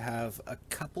I do have a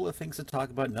couple of things to talk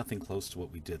about. Nothing close to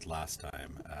what we did last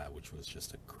time, which was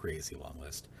just a crazy long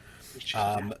list.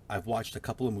 I've watched a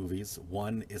couple of movies.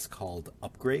 One is called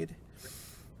Upgrade.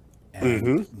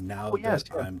 And now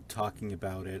I'm talking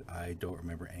about it, I don't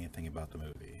remember anything about the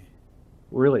movie.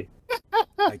 Really?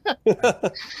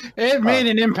 It made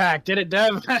an impact, did it,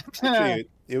 Dev? Actually,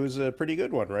 it was a pretty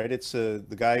good one, right? It's the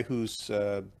guy who's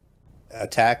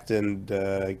attacked and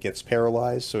gets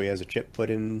paralyzed, so he has a chip put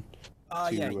in.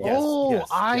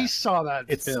 I saw that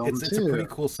film it's too. a pretty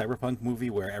cool cyberpunk movie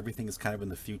where everything is kind of in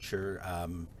the future.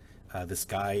 This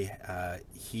guy,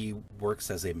 he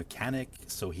works as a mechanic,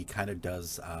 so he kind of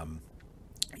does.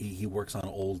 He works on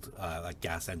old like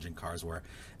gas engine cars where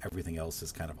everything else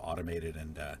is kind of automated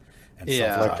and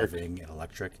self-driving and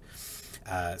electric.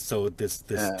 So this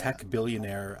tech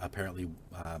billionaire apparently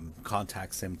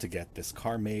contacts him to get this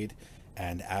car made,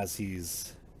 and as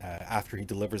he's after he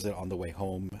delivers it on the way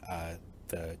home,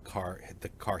 the car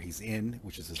he's in,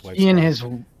 which is his wife's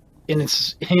car, And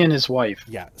it's he and his wife.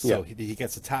 Yeah, so he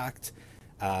gets attacked.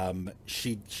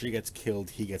 She gets killed.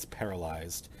 He gets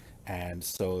paralyzed, and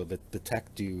so the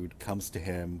tech dude comes to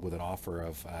him with an offer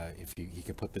of if he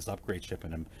can put this upgrade chip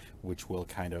in him, which will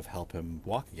kind of help him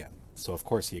walk again. So of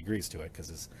course he agrees to it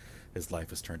because his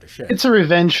life is turned to shit. It's a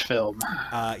revenge film.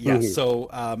 Yeah. So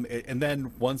and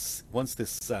then once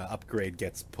this upgrade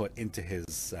gets put into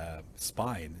his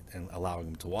spine and allowing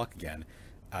him to walk again,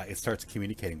 it starts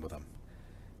communicating with him.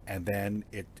 And then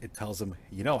it tells him,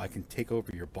 I can take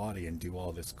over your body and do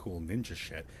all this cool ninja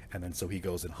shit. And then so he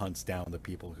goes and hunts down the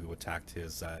people who attacked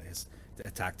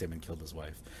attacked him and killed his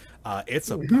wife. It's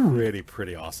a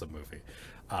pretty awesome movie.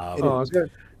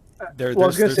 There's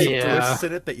twists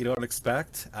in it that you don't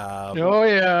expect. Oh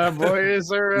yeah, boy, is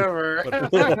there ever!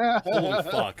 But holy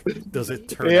fuck, does it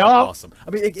turn out awesome?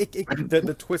 I mean,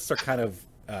 the twists are kind of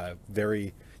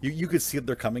very. You could see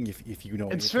they're coming if you know.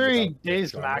 It's very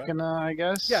Deus Machina, I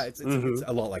guess. Yeah, it's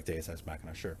a lot like Deus Ex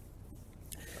Machina, sure.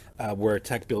 Where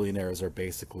tech billionaires are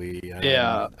basically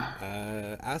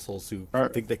assholes who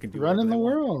think they can do running the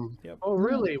want. world. Yep. Oh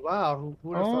really? Wow.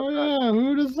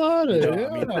 Who'd have thought it?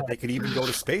 I mean, they could even go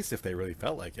to space if they really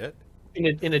felt like it.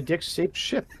 In a dick-shaped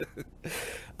ship.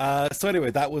 So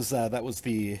anyway, that was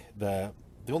the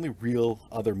only real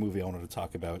other movie I wanted to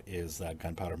talk about is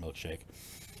Gunpowder Milkshake.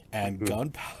 And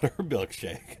Gunpowder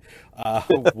Milkshake.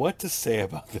 What to say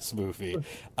about this movie?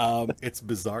 It's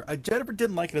bizarre. Jennifer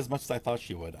didn't like it as much as I thought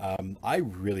she would. I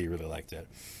really, really liked it.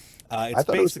 I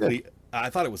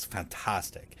thought it was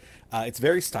fantastic. It's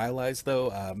very stylized,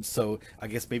 though. So I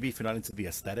guess maybe if you're not into the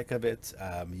aesthetic of it,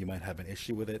 you might have an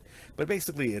issue with it. But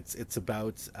basically, it's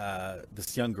about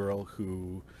this young girl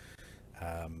whose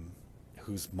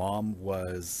mom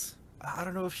was. I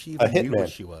don't know if she even knew what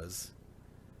she was.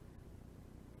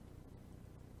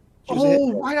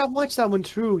 Why not watch that one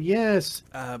too? Yes.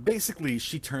 Basically,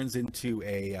 she turns into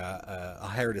a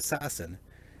hired assassin.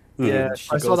 Yeah,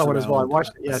 I saw that one as well. I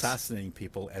watched it. Yes. Assassinating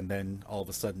people, and then all of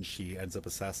a sudden she ends up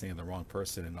assassinating the wrong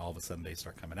person, and all of a sudden they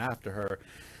start coming after her.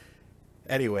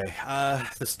 Anyway,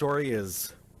 the story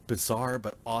is bizarre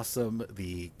but awesome.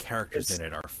 The characters in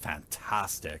it are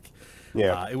fantastic.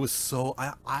 Yeah, it was so.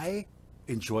 I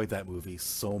enjoyed that movie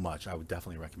so much. I would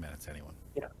definitely recommend it to anyone.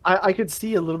 Yeah, I could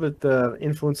see a little bit the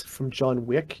influence from John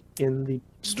Wick in the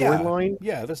storyline.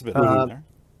 Yeah, there's a bit of there.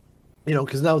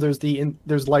 Because now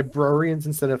there's librarians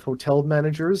instead of hotel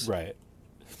managers. Right.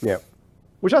 Yeah.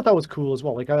 Which I thought was cool as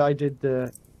well. Like I did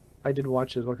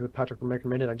watch it as well because Patrick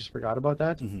recommended. I just forgot about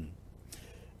that. Mm-hmm.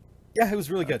 Yeah, it was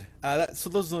really good. So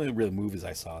those are the only real movies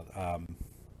I saw. I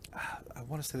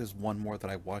want to say there's one more that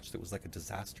I watched that was like a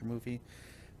disaster movie,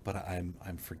 but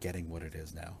I'm forgetting what it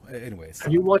is now. Anyways,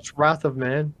 have you watched Wrath of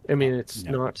Man? I mean, it's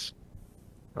not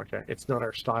okay. It's not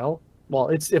our style. Well,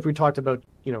 it's if we talked about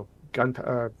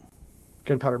Gunpowder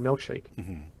Milkshake.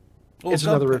 Mm-hmm. Well,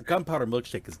 Gunpowder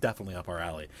Milkshake is definitely up our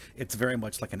alley. It's very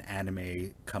much like an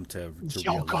anime come to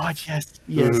oh real God, life. yes.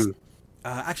 Mm-hmm.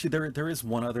 Actually, there is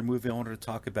one other movie I wanted to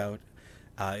talk about.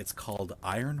 It's called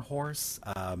Iron Horse.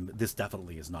 This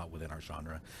definitely is not within our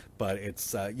genre, but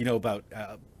it's about.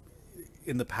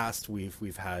 In the past,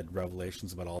 we've had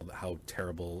revelations about how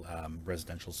terrible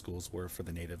residential schools were for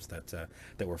the natives that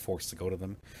were forced to go to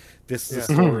them. This is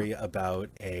a story about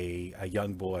a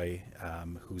young boy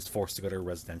who's forced to go to a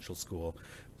residential school,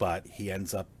 but he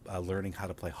ends up learning how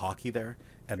to play hockey there,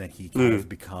 and then he kind of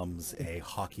becomes a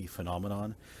hockey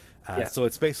phenomenon. So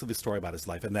it's basically the story about his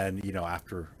life, and then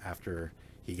after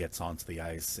he gets onto the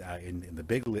ice in the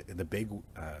big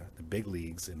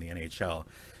leagues in the NHL.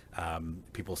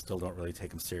 People still don't really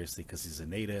take him seriously because he's a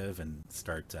native and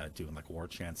start doing like war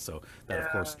chants. So that of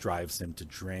course drives him to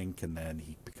drink, and then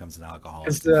he becomes an alcoholic.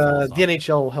 Because the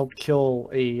NHL helped kill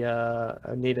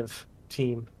a native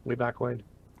team way back when.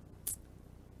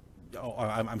 Oh,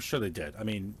 I'm sure they did. I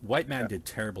mean, white man did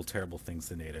terrible things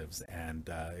to natives, and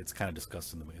it's kind of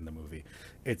discussed in the movie.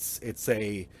 It's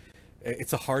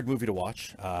a hard movie to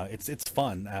watch. It's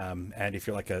fun, and if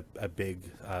you're like a big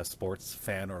sports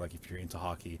fan, or like if you're into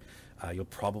hockey, you'll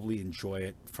probably enjoy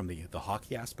it from the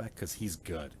hockey aspect because he's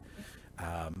good.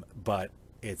 But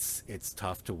it's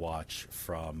tough to watch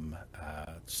from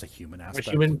just a human aspect.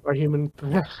 A human.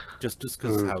 just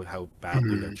because how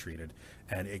badly they're treated,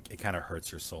 and it kind of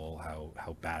hurts your soul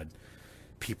how bad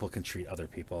people can treat other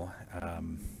people.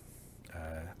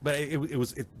 But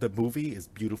the movie is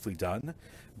beautifully done,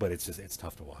 but it's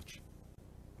tough to watch.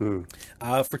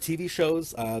 For TV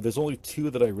shows, there's only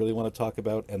two that I really want to talk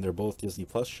about, and they're both Disney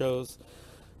Plus shows.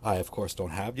 I of course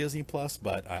don't have Disney Plus,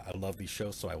 but I love these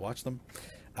shows, so I watch them.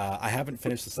 I haven't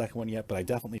finished the second one yet, but I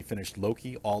definitely finished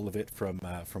Loki, all of it from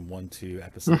 1 to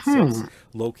episode 6.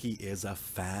 Loki is a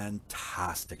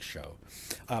fantastic show.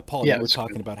 Paul, Yeah, you were it's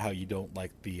talking about how you don't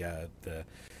like the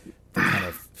kind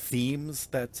of themes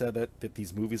that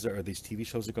these movies or these TV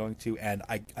shows are going to, and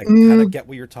I kind of get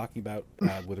what you're talking about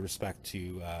with respect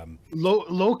to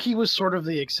Loki was sort of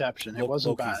the exception. It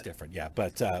wasn't Loki's bad. different, yeah,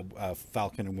 but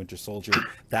Falcon and Winter Soldier,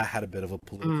 that had a bit of a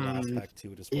political aspect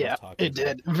to it as well. Yeah, it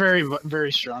did. Very,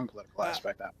 very strong political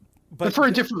aspect that, but for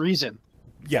a different reason.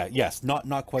 Yeah, yes,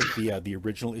 not quite the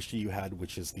original issue you had,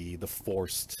 which is the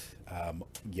forced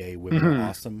yay, women are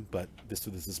awesome, but this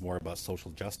is more about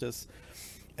social justice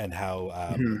and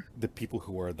how the people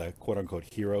who are the quote unquote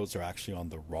heroes are actually on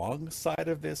the wrong side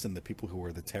of this, and the people who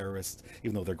are the terrorists,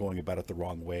 even though they're going about it the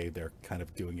wrong way, they're kind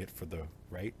of doing it for the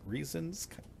right reasons.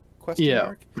 Question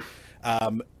mark.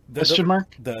 Question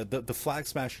mark. The Flag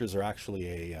Smashers are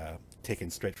actually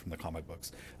taken straight from the comic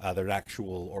books. They're an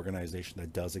actual organization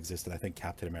that does exist, and I think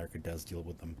Captain America does deal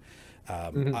with them.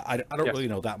 I don't really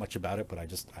know that much about it, but I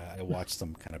watched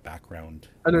some kind of background.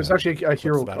 And there's actually a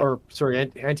hero, or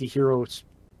sorry, anti-heroes,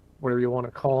 whatever you want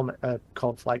to call them,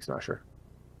 called Flag Smasher.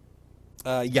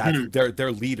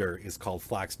 Their leader is called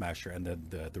Flag Smasher, and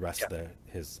then the rest of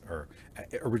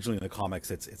originally in the comics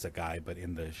it's a guy, but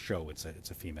in the show it's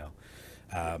a female.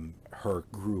 Her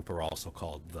group are also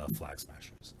called the Flag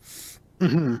Smashers.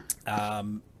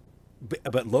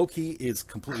 But Loki is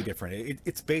completely different.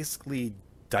 It's basically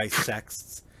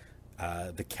dissects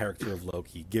the character of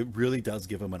Loki. Really does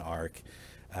give him an arc.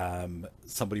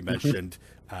 Somebody mentioned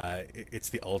it's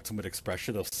the ultimate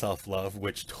expression of self-love,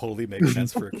 which totally makes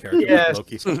sense for a character like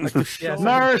Loki. Like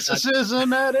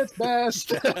Narcissism at its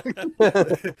best.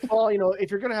 Well, if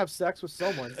you're gonna have sex with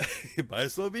someone, it might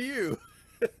as well be you.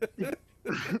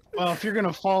 Well, if you're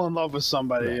gonna fall in love with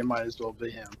somebody, it might as well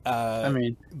be him. I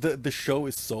mean, the show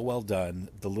is so well done.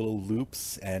 The little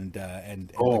loops and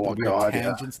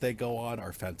tangents they go on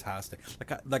are fantastic.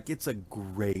 Like it's a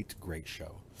great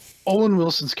show. Owen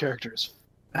Wilson's character is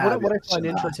what I find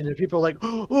interesting is people are like,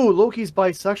 oh, Loki's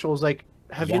bisexual. Is like,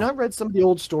 have you not read some of the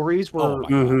old stories where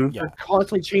they're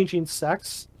constantly changing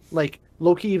sex? Like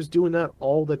Loki is doing that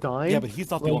all the time. Yeah, but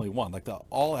he's not the only one. Like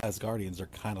all Asgardians are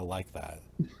kind of like that.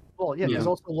 Well, yeah, because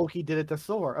also Loki did it to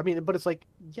Thor. I mean, but it's like,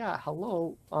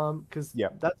 hello, because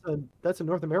that's a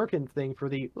North American thing for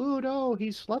the no, he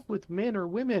slept with men or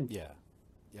women. Yeah,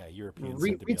 Europeans.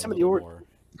 Read some of the old,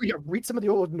 read some of the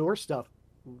old Norse stuff.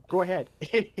 Go ahead.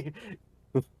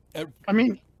 I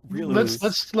mean, really,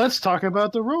 let's talk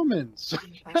about the Romans.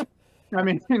 I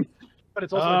mean, but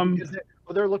it's also because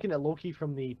they're looking at Loki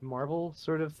from the Marvel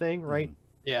sort of thing, right?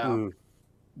 Yeah.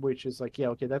 Which is like,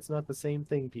 that's not the same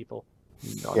thing, people.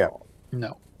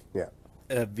 No. Yeah.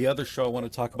 The other show I want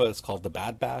to talk about is called The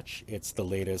Bad Batch. It's the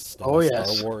latest Star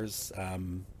Wars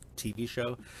TV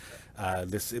show.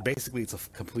 It's a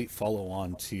complete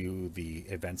follow-on to the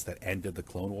events that ended the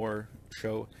Clone War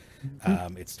show.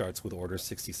 It starts with Order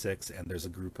 66, and there's a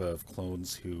group of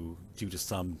clones who, due to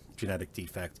some genetic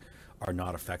defect, are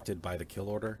not affected by the kill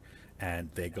order,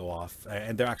 and they go off.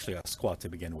 And they're actually a squad to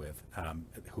begin with,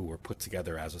 who were put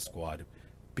together as a squad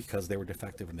because they were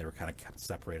defective, and they were kind of kept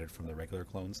separated from the regular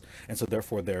clones, and so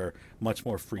therefore they're much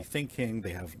more free thinking.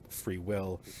 They have free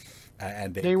will,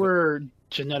 and they were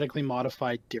genetically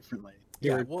modified differently.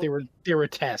 They were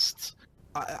tests.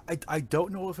 I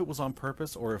don't know if it was on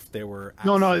purpose or if they were.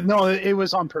 No, it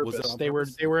was on purpose. They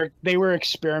were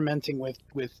experimenting with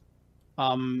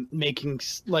making,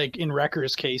 like in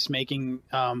Wrecker's case, making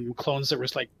clones that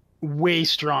was like way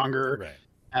stronger. Right.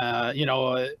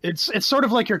 It's sort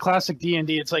of like your classic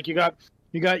D&D. It's like you got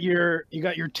your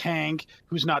tank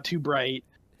who's not too bright,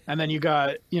 and then you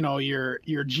got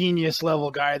your genius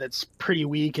level guy that's pretty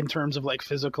weak in terms of like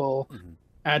physical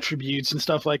attributes and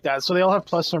stuff like that. So they all have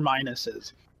plus or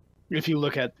minuses if you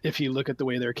look at the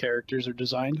way their characters are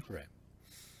designed. Right.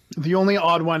 The only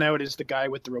odd one out is the guy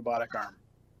with the robotic arm,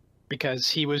 because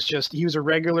he was a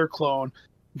regular clone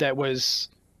that was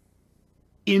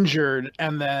injured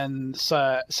and then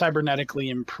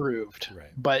cybernetically improved. Right.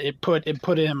 But it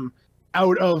put him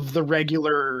out of the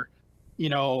regular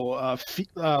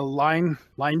line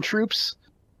troops,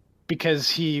 because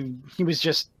he was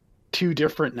just too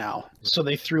different now. So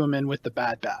they threw him in with the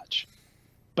Bad Batch.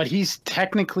 But he's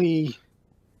technically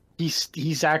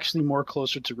he's actually more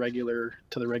closer to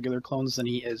the regular clones than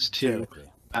he is to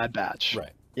Bad Batch.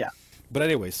 Right. Yeah. But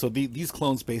anyway, so these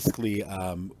clones basically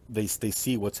they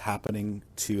see what's happening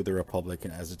to the Republic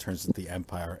and as it turns into the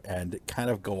Empire, and kind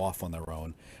of go off on their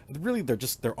own. Really,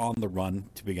 they're on the run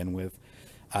to begin with.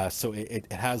 So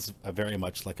it has a very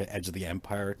much like an Edge of the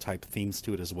Empire type themes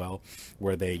to it as well,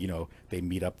 where they they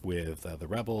meet up with the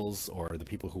rebels or the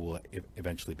people who will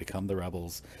eventually become the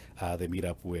rebels. They meet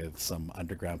up with some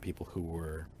underground people who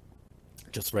were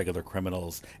just regular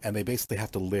criminals, and they basically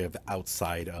have to live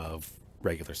outside of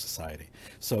regular society.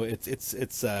 So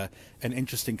it's an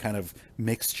interesting kind of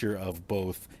mixture of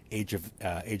both Age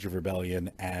of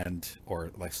Rebellion and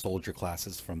or like soldier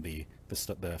classes from the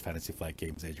Fantasy Flight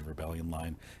Games Age of Rebellion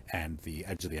line and the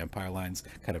Edge of the Empire lines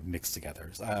kind of mixed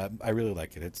together. I really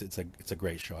like it. It's a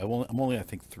great show. I'm only I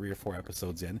think 3 or 4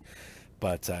 episodes in,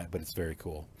 but it's very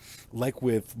cool. Like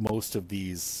with most of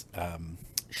these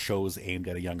shows aimed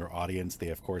at a younger audience, they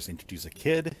of course introduce a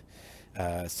kid.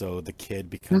 So the kid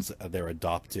becomes their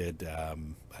adopted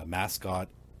mascot,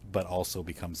 but also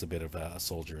becomes a bit of a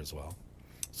soldier as well.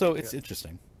 So it's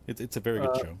interesting. It's a very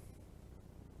good show.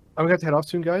 I'm going to head off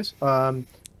soon, guys. I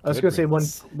was going to say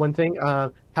one thing.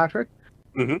 Patrick,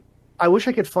 I wish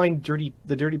I could find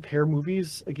the Dirty Pair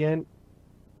movies again,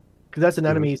 because that's an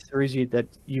anime series that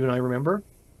you and I remember.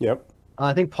 Yep.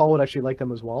 I think Paul would actually like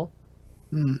them as well.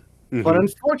 But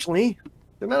unfortunately,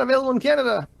 they're not available in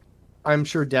Canada. I'm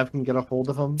sure Dev can get a hold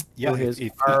of them. Yeah,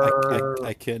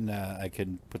 I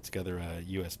can put together a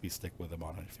USB stick with them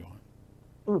on it if you want.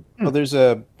 Well, there's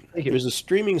a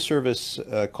streaming service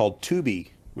called Tubi,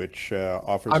 which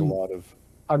offers a lot of.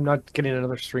 I'm not getting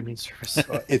another streaming service.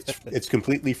 It's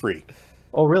completely free.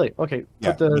 Oh, really? Okay.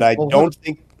 Yeah, but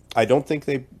I don't think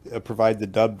they provide the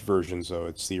dubbed versions though.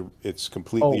 It's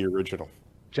completely original.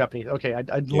 Japanese. Okay,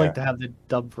 I'd like to have the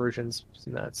dubbed versions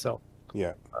in that. So.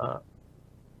 Yeah.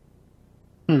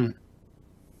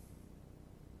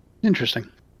 Interesting.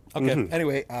 Okay.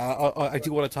 Anyway, I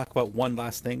do want to talk about one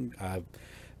last thing.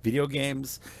 Video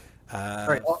games. All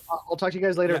right. I'll talk to you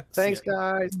guys later. Yeah, Thanks,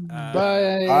 guys.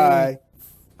 Bye.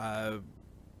 Bye.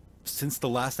 Since the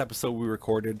last episode we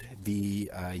recorded,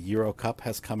 the Euro Cup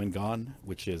has come and gone,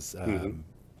 which is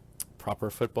proper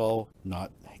football,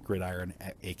 not gridiron,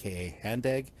 aka hand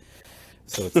egg.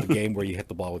 So it's the game where you hit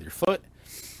the ball with your foot.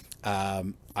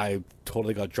 I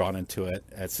totally got drawn into it.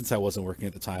 Since I wasn't working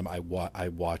at the time, I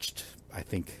watched, I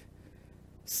think,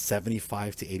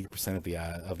 75 to 80%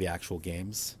 of the actual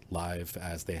games live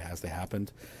as they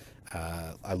happened.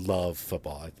 I love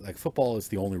football. Like football is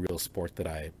the only real sport that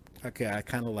I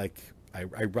kind of like. I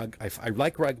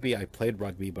like rugby. I played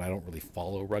rugby, but I don't really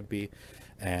follow rugby.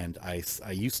 And I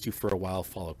used to for a while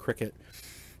follow cricket,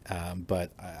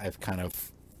 but I've kind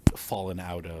of fallen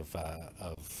out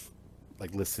of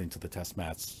like listening to the Test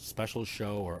Match special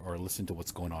show or listen to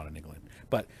what's going on in England.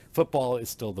 But football is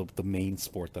still the main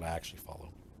sport that I actually follow.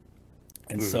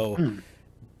 And so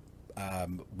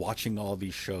watching all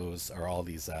these shows or all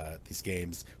these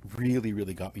games really,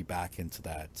 really got me back into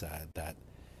that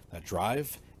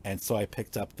drive. And so I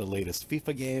picked up the latest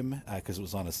FIFA game because it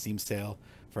was on a Steam sale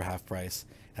for half price.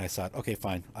 And I thought, okay,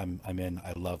 fine, I'm in.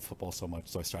 I love football so much,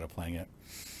 so I started playing it.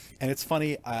 And it's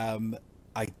funny,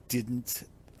 I didn't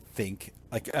think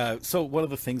so one of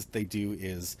the things they do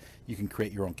is you can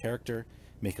create your own character,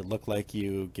 make it look like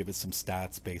you, give it some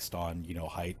stats based on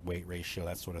height, weight ratio,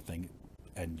 that sort of thing,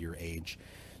 and your age.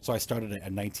 So I started a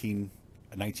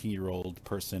 19-year-old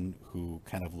person who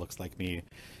kind of looks like me,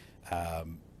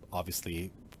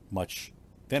 obviously much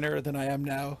thinner than I am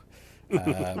now,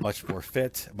 much more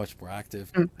fit, much more active.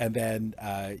 And then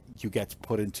you get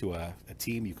put into a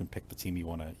team. You can pick the team you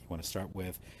want to start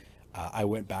with. I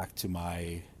went back to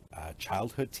my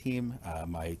childhood team,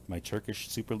 my Turkish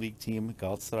Super League team,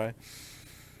 Galatasaray,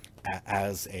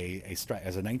 as a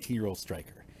 19-year-old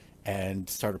striker, and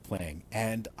started playing.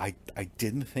 And I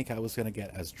didn't think I was going to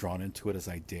get as drawn into it as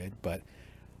I did, but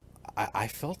I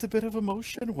felt a bit of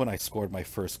emotion when I scored my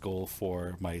first goal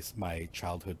for my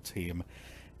childhood team.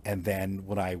 And then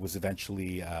when I was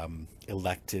eventually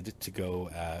elected to go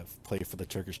play for the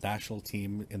Turkish national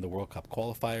team in the World Cup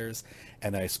qualifiers,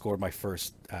 and I scored my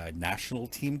first national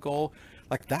team goal,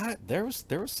 like that, there was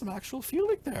some actual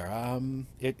feeling there.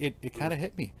 It kind of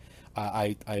hit me.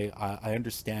 I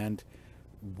understand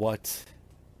what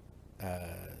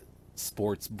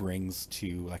sports brings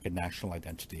to like a national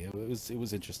identity. It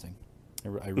was interesting.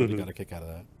 I really got a kick out of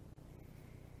that.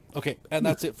 Okay, and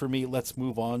that's it for me. Let's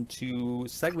move on to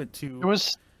segment 2.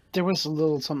 There was a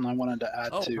little something I wanted to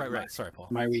add to right. Sorry, Paul.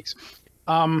 my weeks.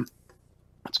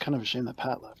 It's kind of a shame that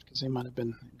Pat left because he might have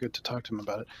been good to talk to him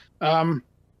about it.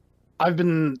 I've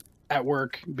been at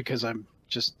work because I'm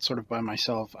just sort of by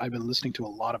myself. I've been listening to a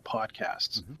lot of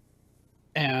podcasts,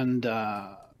 and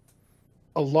a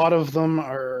lot of them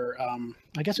are,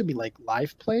 I guess it'd be like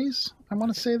live plays. I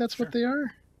want to say that's what they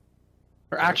are.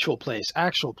 Or actual plays.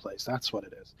 That's what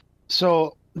it is.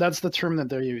 So that's the term that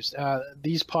they're used.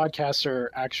 These podcasts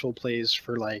are actual plays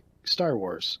for like Star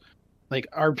Wars, like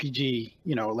RPG,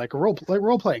 like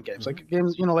role playing games, like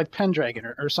games, like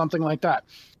Pendragon or something like that.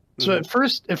 So at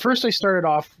first I started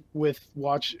off with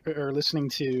listening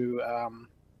to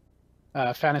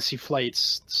Fantasy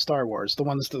Flight's Star Wars, the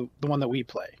one that we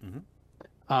play.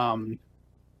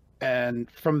 And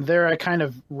from there I kind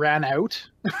of ran out,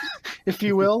 if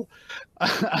you will.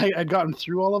 I'd gotten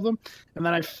through all of them, and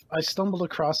then I stumbled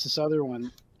across this other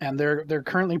one, and they're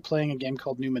currently playing a game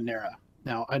called Numenera.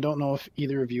 Now, I don't know if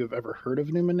either of you have ever heard of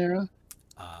Numenera.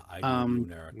 I know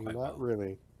Numenera quite well. Not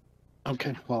really.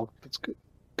 Okay, well, that's good.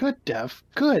 Good, Dev.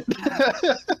 Good.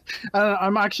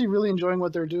 I'm actually really enjoying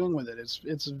what they're doing with it.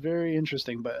 It's very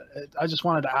interesting, but I just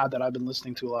wanted to add that I've been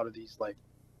listening to a lot of these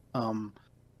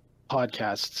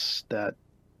podcasts that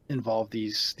involve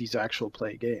these actual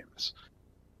play games,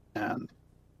 and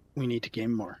we need to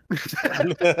game more.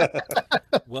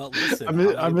 Well, listen,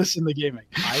 I'm missing the gaming.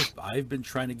 I've been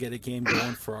trying to get a game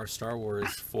going for our Star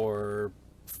Wars for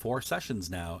 4 sessions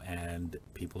now, and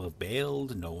people have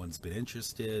bailed. No one's been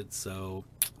interested, so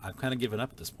I've kind of given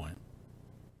up at this point.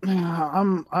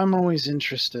 I'm always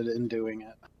interested in doing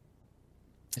it.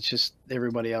 It's just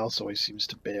everybody else always seems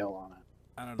to bail on it.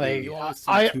 I don't know. You always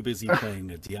seem too busy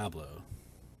playing Diablo.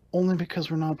 Only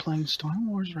because we're not playing Star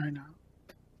Wars right now.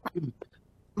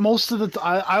 Most of the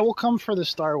I will come for the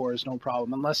Star Wars, no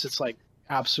problem, unless it's like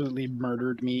absolutely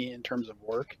murdered me in terms of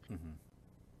work.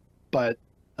 But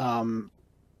I'll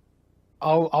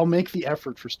make the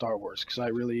effort for Star Wars because I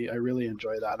really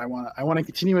enjoy that. I want to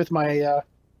continue with my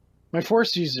my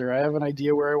Force user. I have an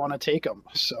idea where I want to take them,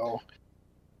 so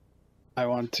I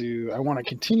want to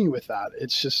continue with that.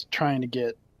 It's just trying to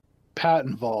get Pat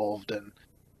involved and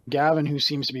Gavin, who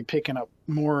seems to be picking up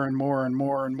more and more and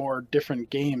more and more different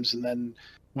games, and then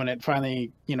when it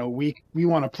finally, we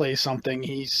want to play something,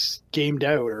 he's gamed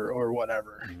out or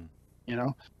whatever.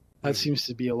 That seems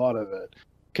to be a lot of it.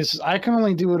 Because I can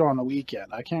only do it on the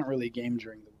weekend. I can't really game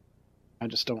during the week. I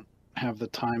just don't have the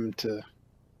time to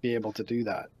be able to do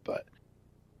that. But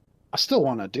I still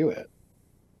want to do it.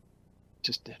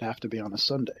 Just it'd have to be on a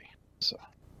Sunday. So.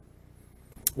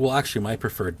 Well, actually, my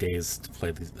preferred days to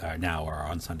play these now are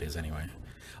on Sundays anyway.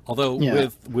 Although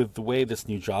with the way this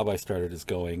new job I started is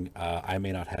going, I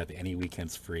may not have any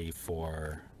weekends free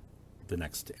for the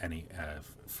next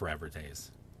forever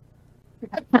days.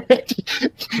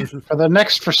 For the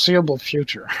next foreseeable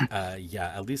future.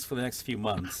 At least for the next few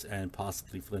months and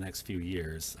possibly for the next few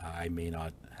years, I may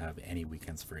not have any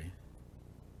weekends free.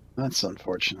 That's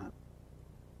unfortunate.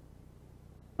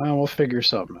 Well, we'll figure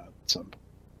something out at some point.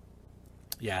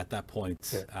 Yeah, at that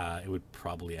point, it would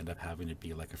probably end up having to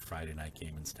be like a Friday night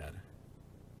game instead.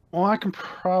 Well, I can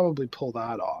probably pull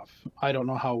that off. I don't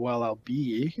know how well I'll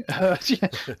be.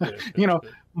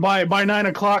 By 9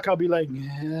 o'clock, I'll be like,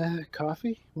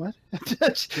 coffee? What?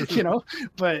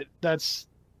 But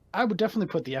I would definitely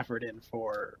put the effort in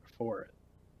for it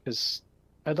because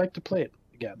I'd like to play it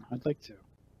again. I'd like to.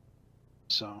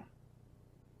 So,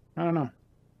 I don't know.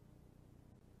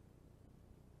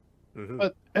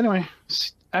 But anyway,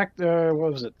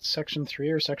 what was it? Section 3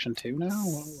 or Section 2 now?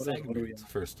 What are we in?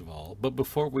 First of all, but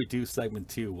before we do segment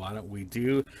 2, why don't we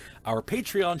do our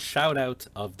Patreon shout out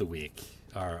of the week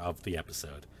or of the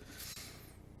episode?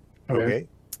 Okay.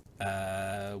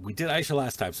 We did Aisha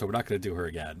last time, so we're not going to do her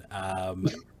again.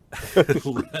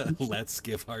 Let's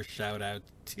give our shout out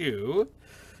to.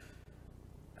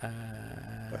 I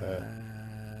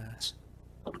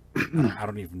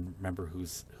don't even remember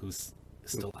who's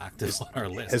still active on our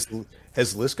list.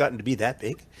 Has the list gotten to be that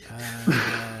big?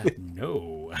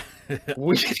 No.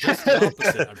 Just the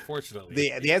opposite,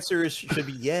 unfortunately. The answer should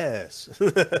be yes.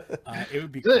 It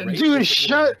would be great. Do a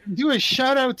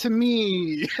shout out to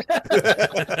me,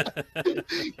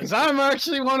 because I'm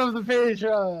actually one of the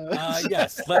patrons.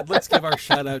 Yes, let's give our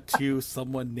shout out to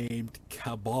someone named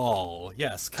Cabal.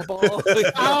 Yes, Cabal.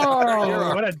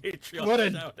 Oh, what a dick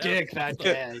that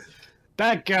guy.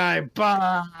 That guy,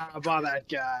 bah, that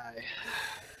guy.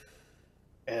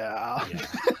 Yeah.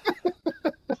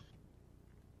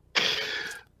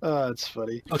 Oh, it's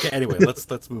funny. Okay, anyway,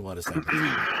 let's move on to segment.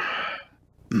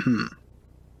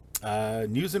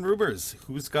 News and rumors.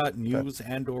 Who's got news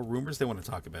and/or rumors they want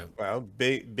to talk about? Well,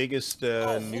 biggest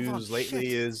news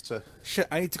lately is shit.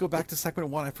 I need to go back to segment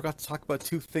 1. I forgot to talk about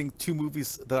two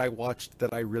movies that I watched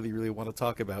that I really, really want to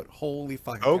talk about. Holy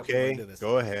fuck! Okay,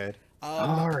 go ahead.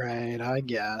 All right, I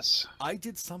guess. I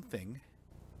did something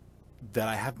that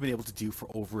I haven't been able to do for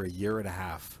over a year and a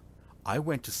half. I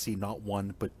went to see not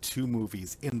one, but 2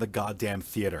 movies in the goddamn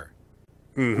theater.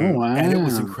 Oh, wow. And it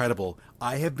was incredible.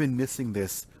 I have been missing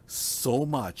this so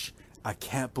much. I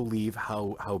can't believe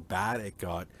how bad it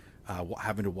got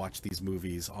having to watch these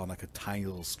movies on like a tiny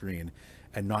little screen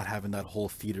and not having that whole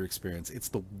theater experience. It's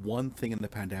the one thing in the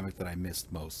pandemic that I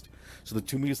missed most. So the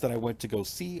two movies that I went to go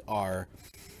see are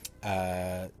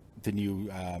the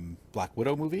new Black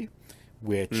Widow movie,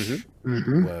 which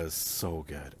was so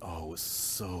good. Oh, it was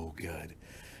so good.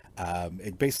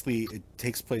 It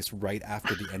takes place right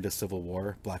after the end of Civil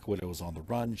War. Black Widow is on the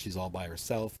run. She's all by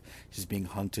herself. She's being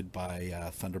hunted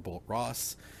by Thunderbolt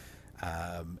Ross.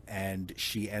 And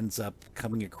she ends up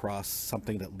coming across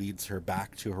something that leads her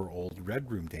back to her old Red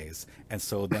Room days. And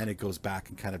so then it goes back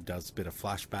and kind of does a bit of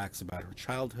flashbacks about her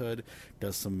childhood,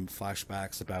 does some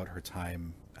flashbacks about her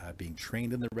time being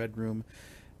trained in the Red Room.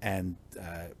 And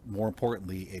more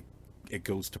importantly, it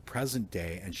goes to present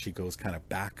day, and she goes kind of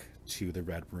back to the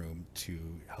Red Room to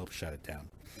help shut it down.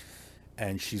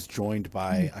 And she's joined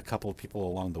by a couple of people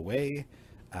along the way.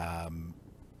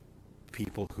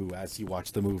 People who, as you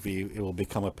watch the movie, it will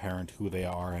become apparent who they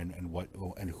are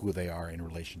and who they are in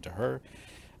relation to her.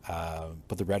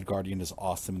 But the Red Guardian is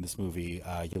awesome in this movie.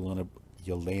 Yelena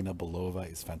Belova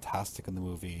is fantastic in the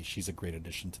movie. She's a great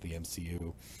addition to the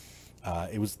MCU.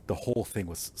 The whole thing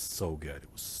was so good. It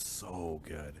was so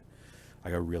good. I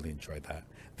really enjoyed that.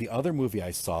 The other movie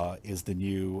I saw is the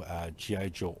new G.I.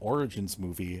 Joe Origins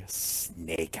movie,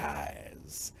 Snake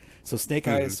Eyes. So Snake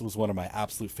Eyes was one of my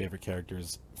absolute favorite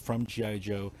characters from G.I.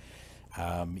 Joe.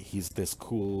 He's this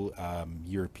cool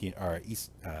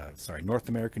North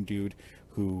American dude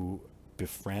who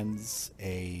befriends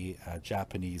a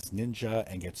Japanese ninja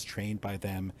and gets trained by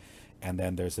them. And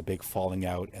then there's a big falling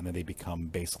out, and then they become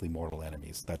basically mortal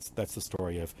enemies. That's the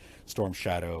story of Storm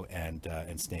Shadow and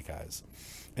Snake Eyes.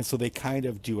 And so they kind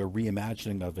of do a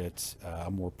reimagining of it,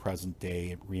 a more present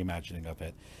day reimagining of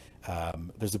it.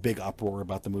 There's a big uproar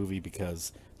about the movie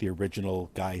because the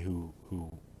original guy who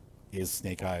is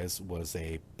Snake Eyes was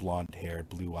a blonde-haired,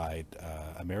 blue-eyed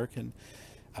American.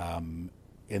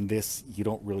 In this, you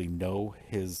don't really know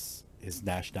his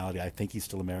nationality. I think he's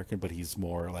still American, but he's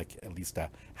more like at least a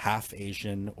half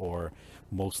Asian or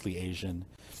mostly Asian.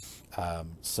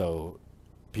 So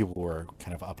people were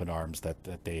kind of up in arms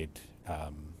that they'd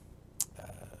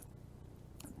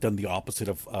done the opposite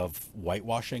of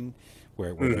whitewashing,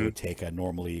 where they would take a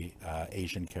normally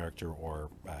Asian character or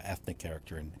ethnic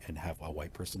character and have a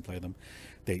white person play them.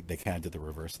 They kind of did the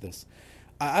reverse of this.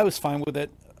 I was fine with it.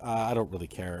 I don't really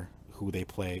care who they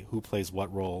play, who plays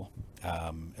what role,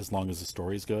 as long as the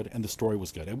story is good. And the story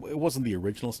was good. It wasn't the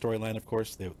original storyline, of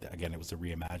course. Again, it was a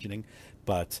reimagining,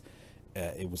 but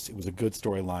it was a good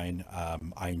storyline.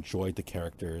 I enjoyed the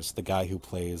characters. The guy who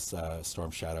plays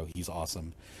Storm Shadow, he's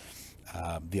awesome.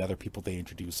 The other people they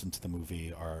introduced into the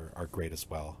movie are great as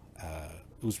well.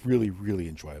 It was really, really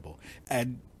enjoyable.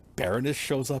 And Baroness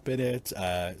shows up in it.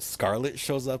 Scarlet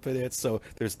shows up in it. So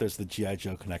there's the G.I.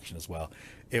 Joe connection as well.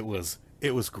 It was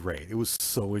great. It was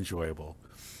so enjoyable.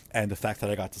 And the fact that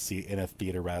I got to see it in a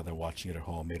theater rather than watching it at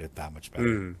home made it that much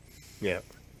better. Yeah.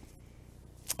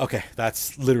 Okay,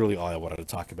 that's literally all I wanted to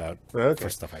talk about for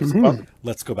stuff I saw. Well,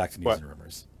 let's go back to news and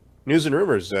rumors. News and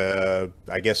rumors.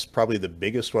 I guess probably the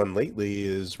biggest one lately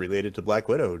is related to Black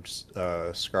Widow.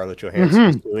 Scarlett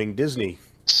Johansson suing Disney.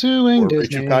 Suing breach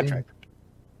Disney. of contract.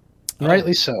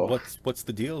 Rightly so. What's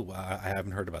the deal? I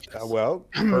haven't heard about this. Well,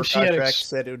 her She had contract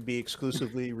said it would be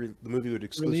exclusively the movie would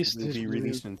exclusively be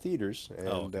released in theaters,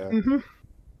 and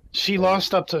She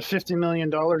lost up to $50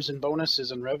 million in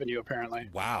bonuses and revenue, apparently.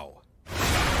 Wow.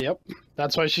 Yep.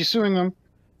 That's why she's suing them.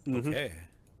 Okay.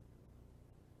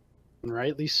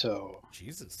 Rightly so.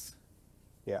 Jesus.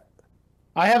 yeah,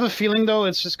 I have a feeling, though,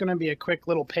 it's just going to be a quick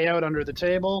little payout under the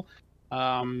table.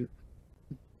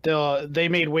 They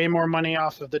made way more money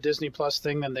off of the Disney Plus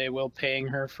thing than they will paying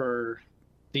her for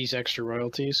these extra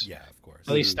royalties. Yeah, of course.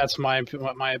 At least that's my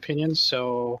opinion.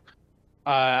 So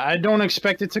I don't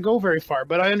expect it to go very far,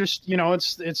 but I understand. You know,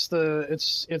 it's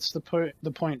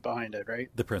the point behind it, right?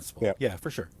 The principle. Yeah, for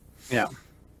sure. Yeah.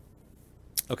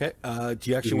 Okay. Do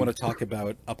you actually want to talk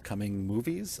about upcoming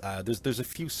movies? There's a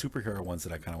few superhero ones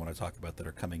that I kind of want to talk about that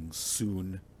are coming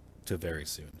soon to very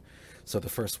soon. So the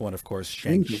first one, of course,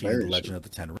 Shang-Chi, The Legend of the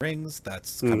Ten Rings.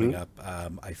 That's coming up,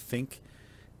 I think,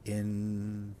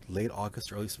 in late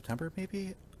August, early September,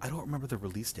 maybe? I don't remember the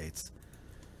release dates.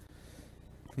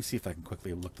 Let me see if I can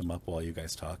quickly look them up while you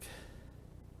guys talk.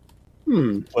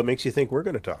 What makes you think we're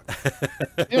going to talk?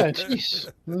 Yeah,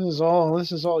 jeez.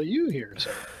 This is all you here.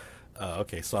 So.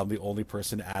 Okay, so I'm the only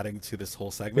person adding to this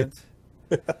whole segment?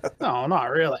 No, not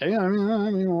really. I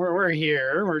mean, we're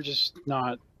here. We're just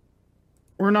not.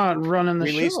 We're not running the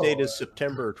Release show. date is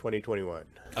September 2021.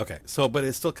 Okay, so but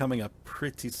it's still coming up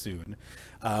pretty soon.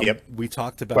 Yep. We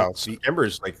talked about September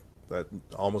is like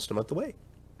almost a month away.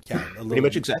 Yeah, Pretty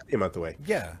much exactly a month away.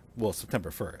 Yeah, well,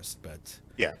 September 1st, but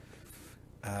Yeah.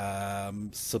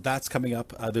 so that's coming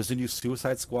up. There's a new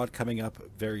Suicide Squad coming up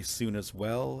very soon as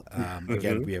well.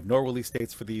 Again, we have no release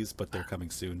dates for these, but they're coming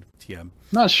soon. TM.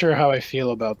 Not sure how I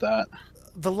feel about that.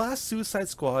 The last Suicide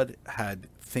Squad had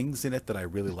things in it that I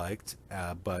really liked,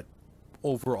 but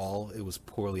overall it was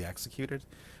poorly executed.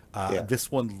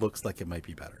 This one looks like it might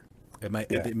be better.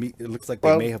 It looks like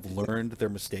they may have learned their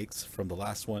mistakes from the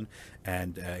last one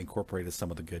and incorporated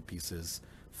some of the good pieces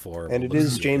for. And it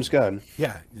is James Gunn.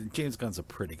 Yeah, James Gunn's a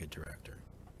pretty good director.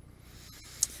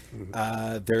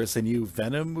 There's a new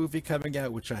Venom movie coming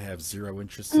out, which I have zero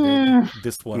interest in.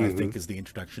 This one, I think, is the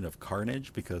introduction of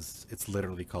Carnage, because it's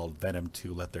literally called Venom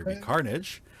 2 Let There Be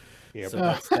Carnage. Yep. So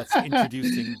that's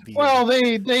introducing the... Well,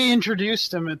 they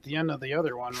introduced him at the end of the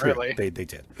other one, True, really. They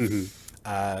did. This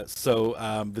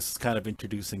is kind of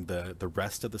introducing the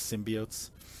rest of the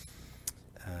symbiotes.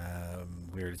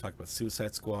 We already talked about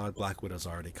Suicide Squad. Black Widow's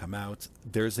already come out.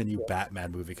 There's a new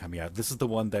Batman movie coming out. This is the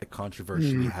one that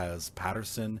controversially has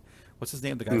Patterson. What's his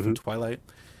name? The guy from Twilight.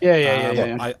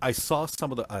 Yeah. I saw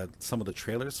some of the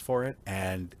trailers for it,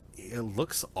 and it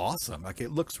looks awesome. Like,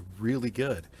 it looks really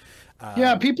good.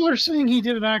 Yeah, people are saying he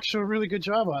did an actual really good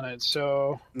job on it.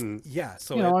 So yeah,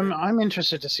 so I'm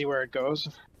interested to see where it goes.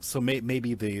 So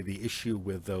maybe the issue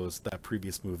with that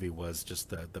previous movie was just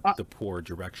the poor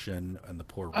direction and the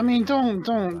poor. I mean, don't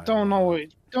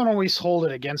always hold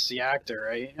it against the actor,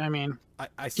 right? I mean,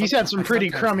 he's had some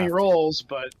pretty crummy roles,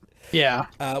 but yeah.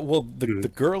 Well,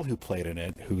 the girl who played in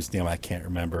it, whose name I can't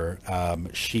remember,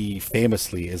 she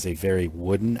famously is a very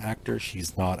wooden actor.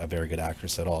 She's not a very good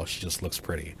actress at all. She just looks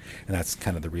pretty, and that's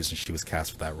kind of the reason she was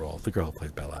cast for that role. The girl who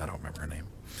played Bella, I don't remember her name.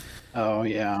 Oh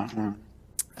yeah.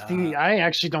 I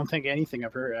actually don't think anything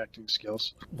of her acting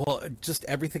skills. Well, just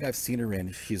everything I've seen her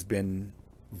in, she's been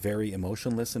very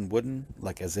emotionless and wooden,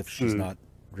 like as if she's not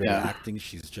really acting.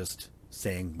 She's just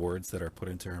saying words that are put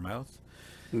into her mouth,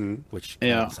 which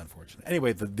is unfortunate.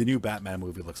 Anyway, the new Batman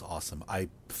movie looks awesome. I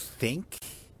think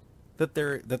that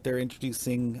they're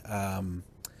introducing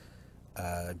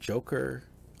Joker.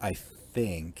 I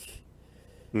think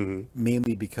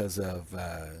mainly because of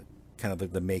kind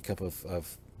of the makeup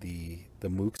of the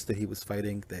mooks that he was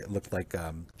fighting. They looked like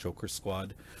Joker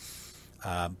Squad.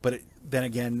 But then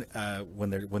again, when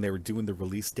they were doing the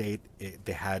release date,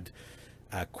 they had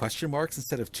question marks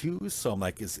instead of twos. So I'm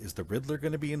like, is the Riddler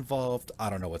going to be involved? I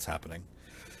don't know what's happening.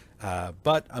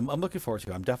 But I'm looking forward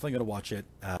to it. I'm definitely going to watch it.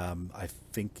 I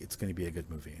think it's going to be a good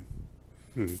movie.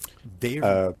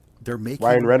 They're making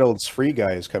Ryan Reynolds' Free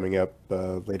Guy is coming up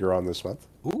later on this month.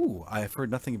 Ooh, I've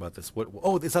heard nothing about this. What?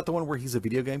 Oh, is that the one where he's a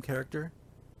video game character?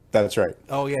 That's right.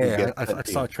 Oh yeah. I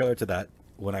saw a trailer to that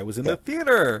when I was in the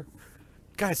theater.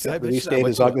 Guys, did I release mention date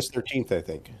is August 13th, I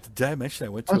think. Did I mention I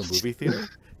went to a movie theater?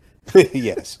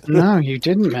 Yes. No, you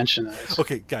didn't mention that.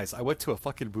 Okay, guys, I went to a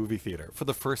fucking movie theater for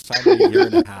the first time in a year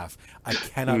and a half. I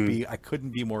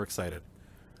couldn't be more excited.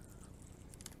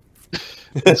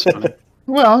 That's funny.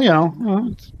 Well, Yeah.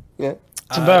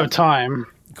 it's about time.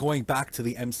 Going back to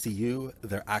the MCU,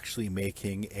 they're actually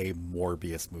making a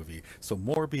Morbius movie. So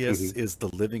Morbius is the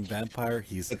living vampire.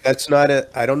 But that's not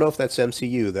I don't know if that's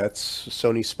MCU. That's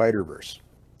Sony Spider-Verse.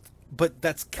 But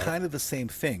that's kind of the same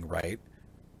thing, right?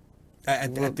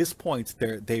 At this point,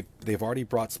 they've already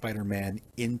brought Spider-Man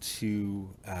into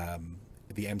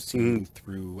the MCU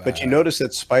through. But you notice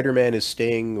that Spider-Man is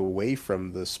staying away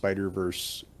from the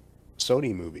Spider-Verse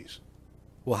Sony movies.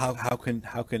 Well, how can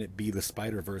it be the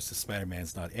Spider-Verse if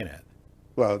Spider-Man's not in it?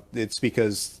 Well, it's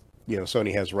because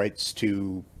Sony has rights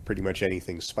to pretty much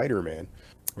anything Spider-Man,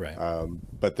 right?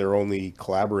 But they're only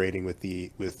collaborating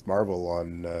with Marvel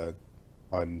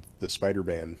on the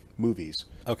Spider-Man movies.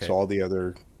 Okay. So all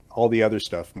the other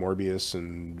stuff, Morbius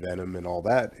and Venom and all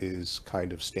that, is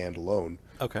kind of standalone.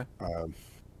 Okay.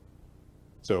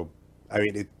 So I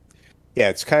mean,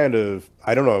 it's kind of,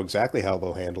 I don't know exactly how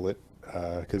they'll handle it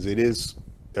because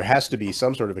there has to be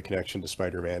some sort of a connection to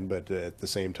Spider-Man, but at the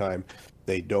same time,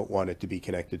 they don't want it to be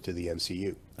connected to the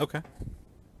MCU. Okay.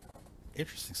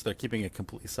 Interesting. So they're keeping it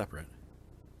completely separate.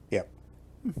 Yeah.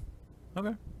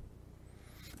 Okay.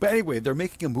 But anyway, they're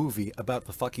making a movie about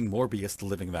the fucking Morbius, the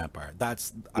living vampire.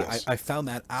 Yes. I found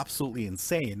that absolutely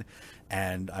insane,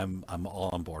 and I'm all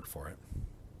on board for it.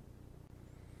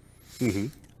 Mm-hmm.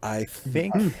 I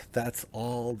think that's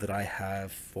all that I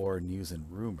have for news and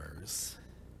rumors.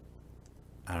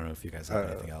 I don't know if you guys have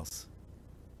anything else.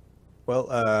 Well,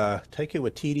 Taika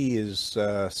Waititi is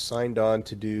signed on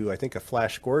to do, I think, a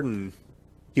Flash Gordon.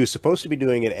 He was supposed to be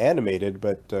doing it animated,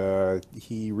 but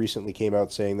he recently came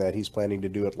out saying that he's planning to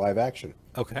do it live action.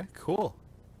 Okay, cool.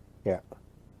 Yeah.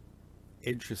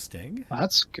 Interesting.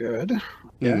 That's good.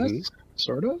 Yes, Mhm.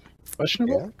 sort of.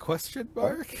 Questionable. Question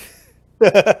mark?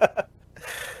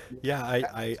 Yeah,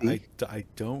 I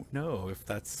don't know if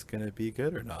that's gonna be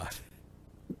good or not.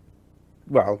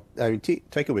 Well, I mean,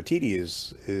 Taika Waititi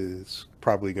is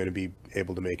probably going to be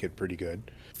able to make it pretty good,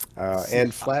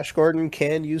 and Flash Gordon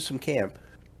can use some camp.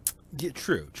 Yeah,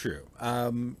 true.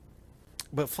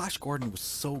 But Flash Gordon was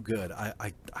so good.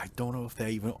 I don't know if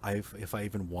I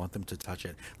even want them to touch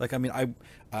it. Like, I mean, I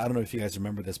don't know if you guys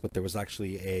remember this, but there was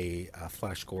actually a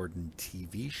Flash Gordon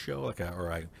TV show, like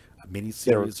a mini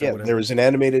series or whatever. There was an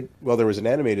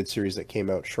animated series that came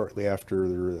out shortly after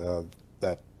the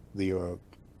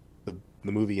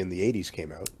movie in the 80s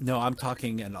came out. No, I'm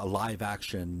talking a live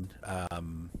action.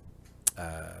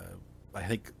 I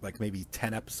think like maybe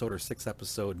 10 episode or 6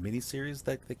 episode miniseries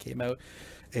that came out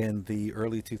in the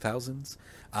early 2000s.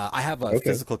 I have a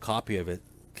physical copy of it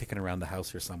kicking around the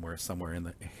house here somewhere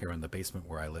here in the basement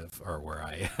where I live, or where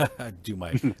I do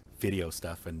my video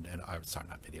stuff and sorry,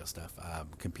 not video stuff,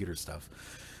 computer stuff.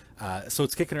 So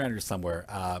it's kicking around here somewhere.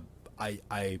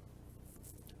 I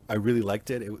really liked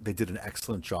it. They did an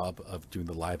excellent job of doing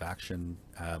the live action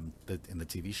in the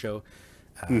TV show.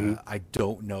 I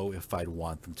don't know if I'd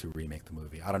want them to remake the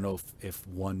movie. I don't know if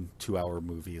 1 2-hour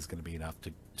movie is going to be enough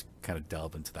to kind of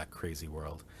delve into that crazy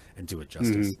world and do it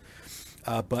justice.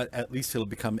 But at least it'll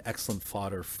become excellent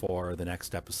fodder for the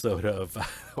next episode of,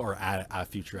 or a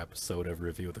future episode of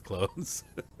Review of the Clones.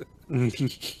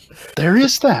 There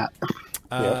is that.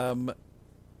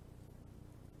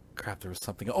 Crap, there was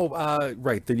something.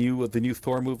 Right. The new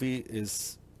Thor movie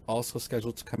is also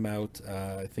scheduled to come out,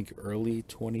 I think early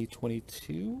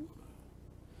 2022.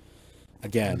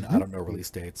 Again, I don't know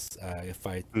release dates. If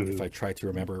I try to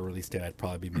remember a release date, I'd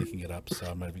probably be making it up, so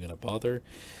I'm not even going to bother.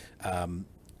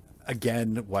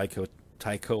 Again, Taika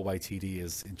Waititi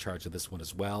is in charge of this one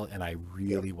as well, and I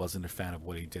really wasn't a fan of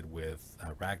what he did with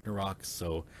Ragnarok,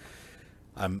 so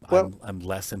I'm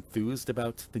less enthused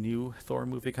about the new Thor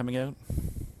movie coming out.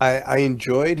 I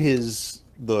enjoyed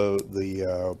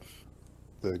the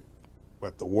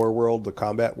war world, the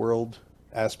combat world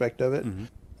aspect of it.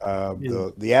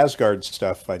 The Asgard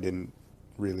stuff I didn't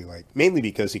really like, mainly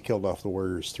because he killed off the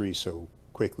Warriors 3 so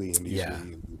quickly and easily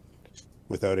and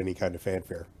without any kind of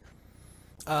fanfare.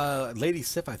 Lady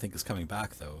Sif, I think, is coming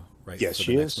back though, right? Yes, for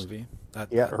she the next is. Movie. I'm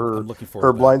looking forward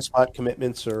her to blind spot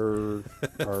commitments are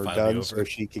done, over. so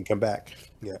she can come back.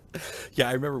 Yeah,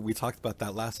 I remember we talked about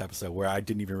that last episode where I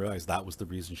didn't even realize that was the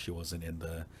reason she wasn't in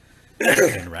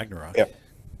Ragnarok.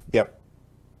 Yep.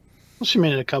 Well, she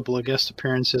made a couple of guest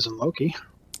appearances in Loki.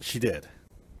 She did.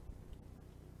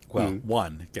 Well,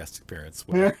 one guest appearance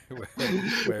where she did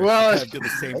the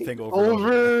same thing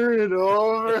over and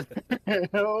over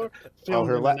and over.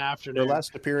 Her afternoon.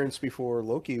 last appearance before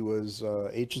Loki was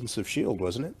Agents of S.H.I.E.L.D.,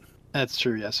 wasn't it? That's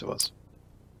true. Yes, it was.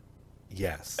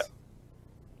 Yes.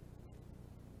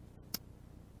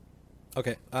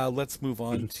 Okay, let's move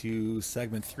on to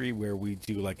segment 3 where we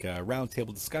do like a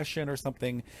roundtable discussion or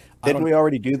something. Didn't we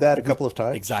already do that a couple of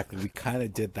times? Exactly. We kind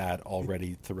of did that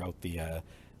already throughout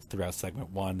segment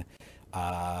 1.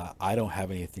 I don't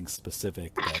have anything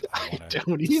specific that I want to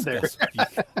don't either.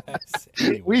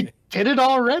 Anyway. We did it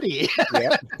already.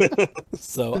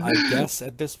 So I guess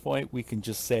at this point we can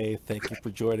just say thank you for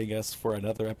joining us for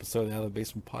another episode of the Out of the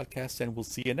Basement podcast, and we'll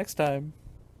see you next time.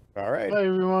 All right. Bye,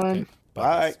 everyone. Okay,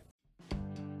 Bye.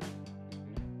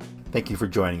 Thank you for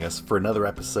joining us for another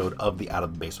episode of the Out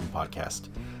of the Basement podcast.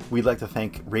 We'd like to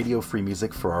thank Radio Free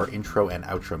Music for our intro and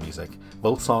outro music.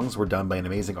 Both songs were done by an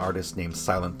amazing artist named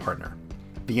Silent Partner.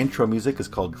 The intro music is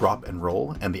called Drop and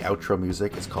Roll, and the outro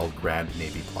music is called Grand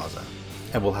Navy Plaza.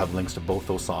 And we'll have links to both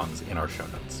those songs in our show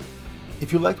notes.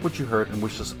 If you liked what you heard and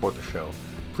wish to support the show,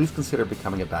 please consider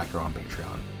becoming a backer on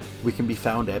Patreon. We can be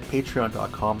found at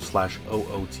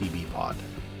patreon.com/OOTBpod.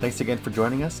 Thanks again for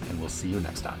joining us, and we'll see you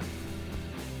next time.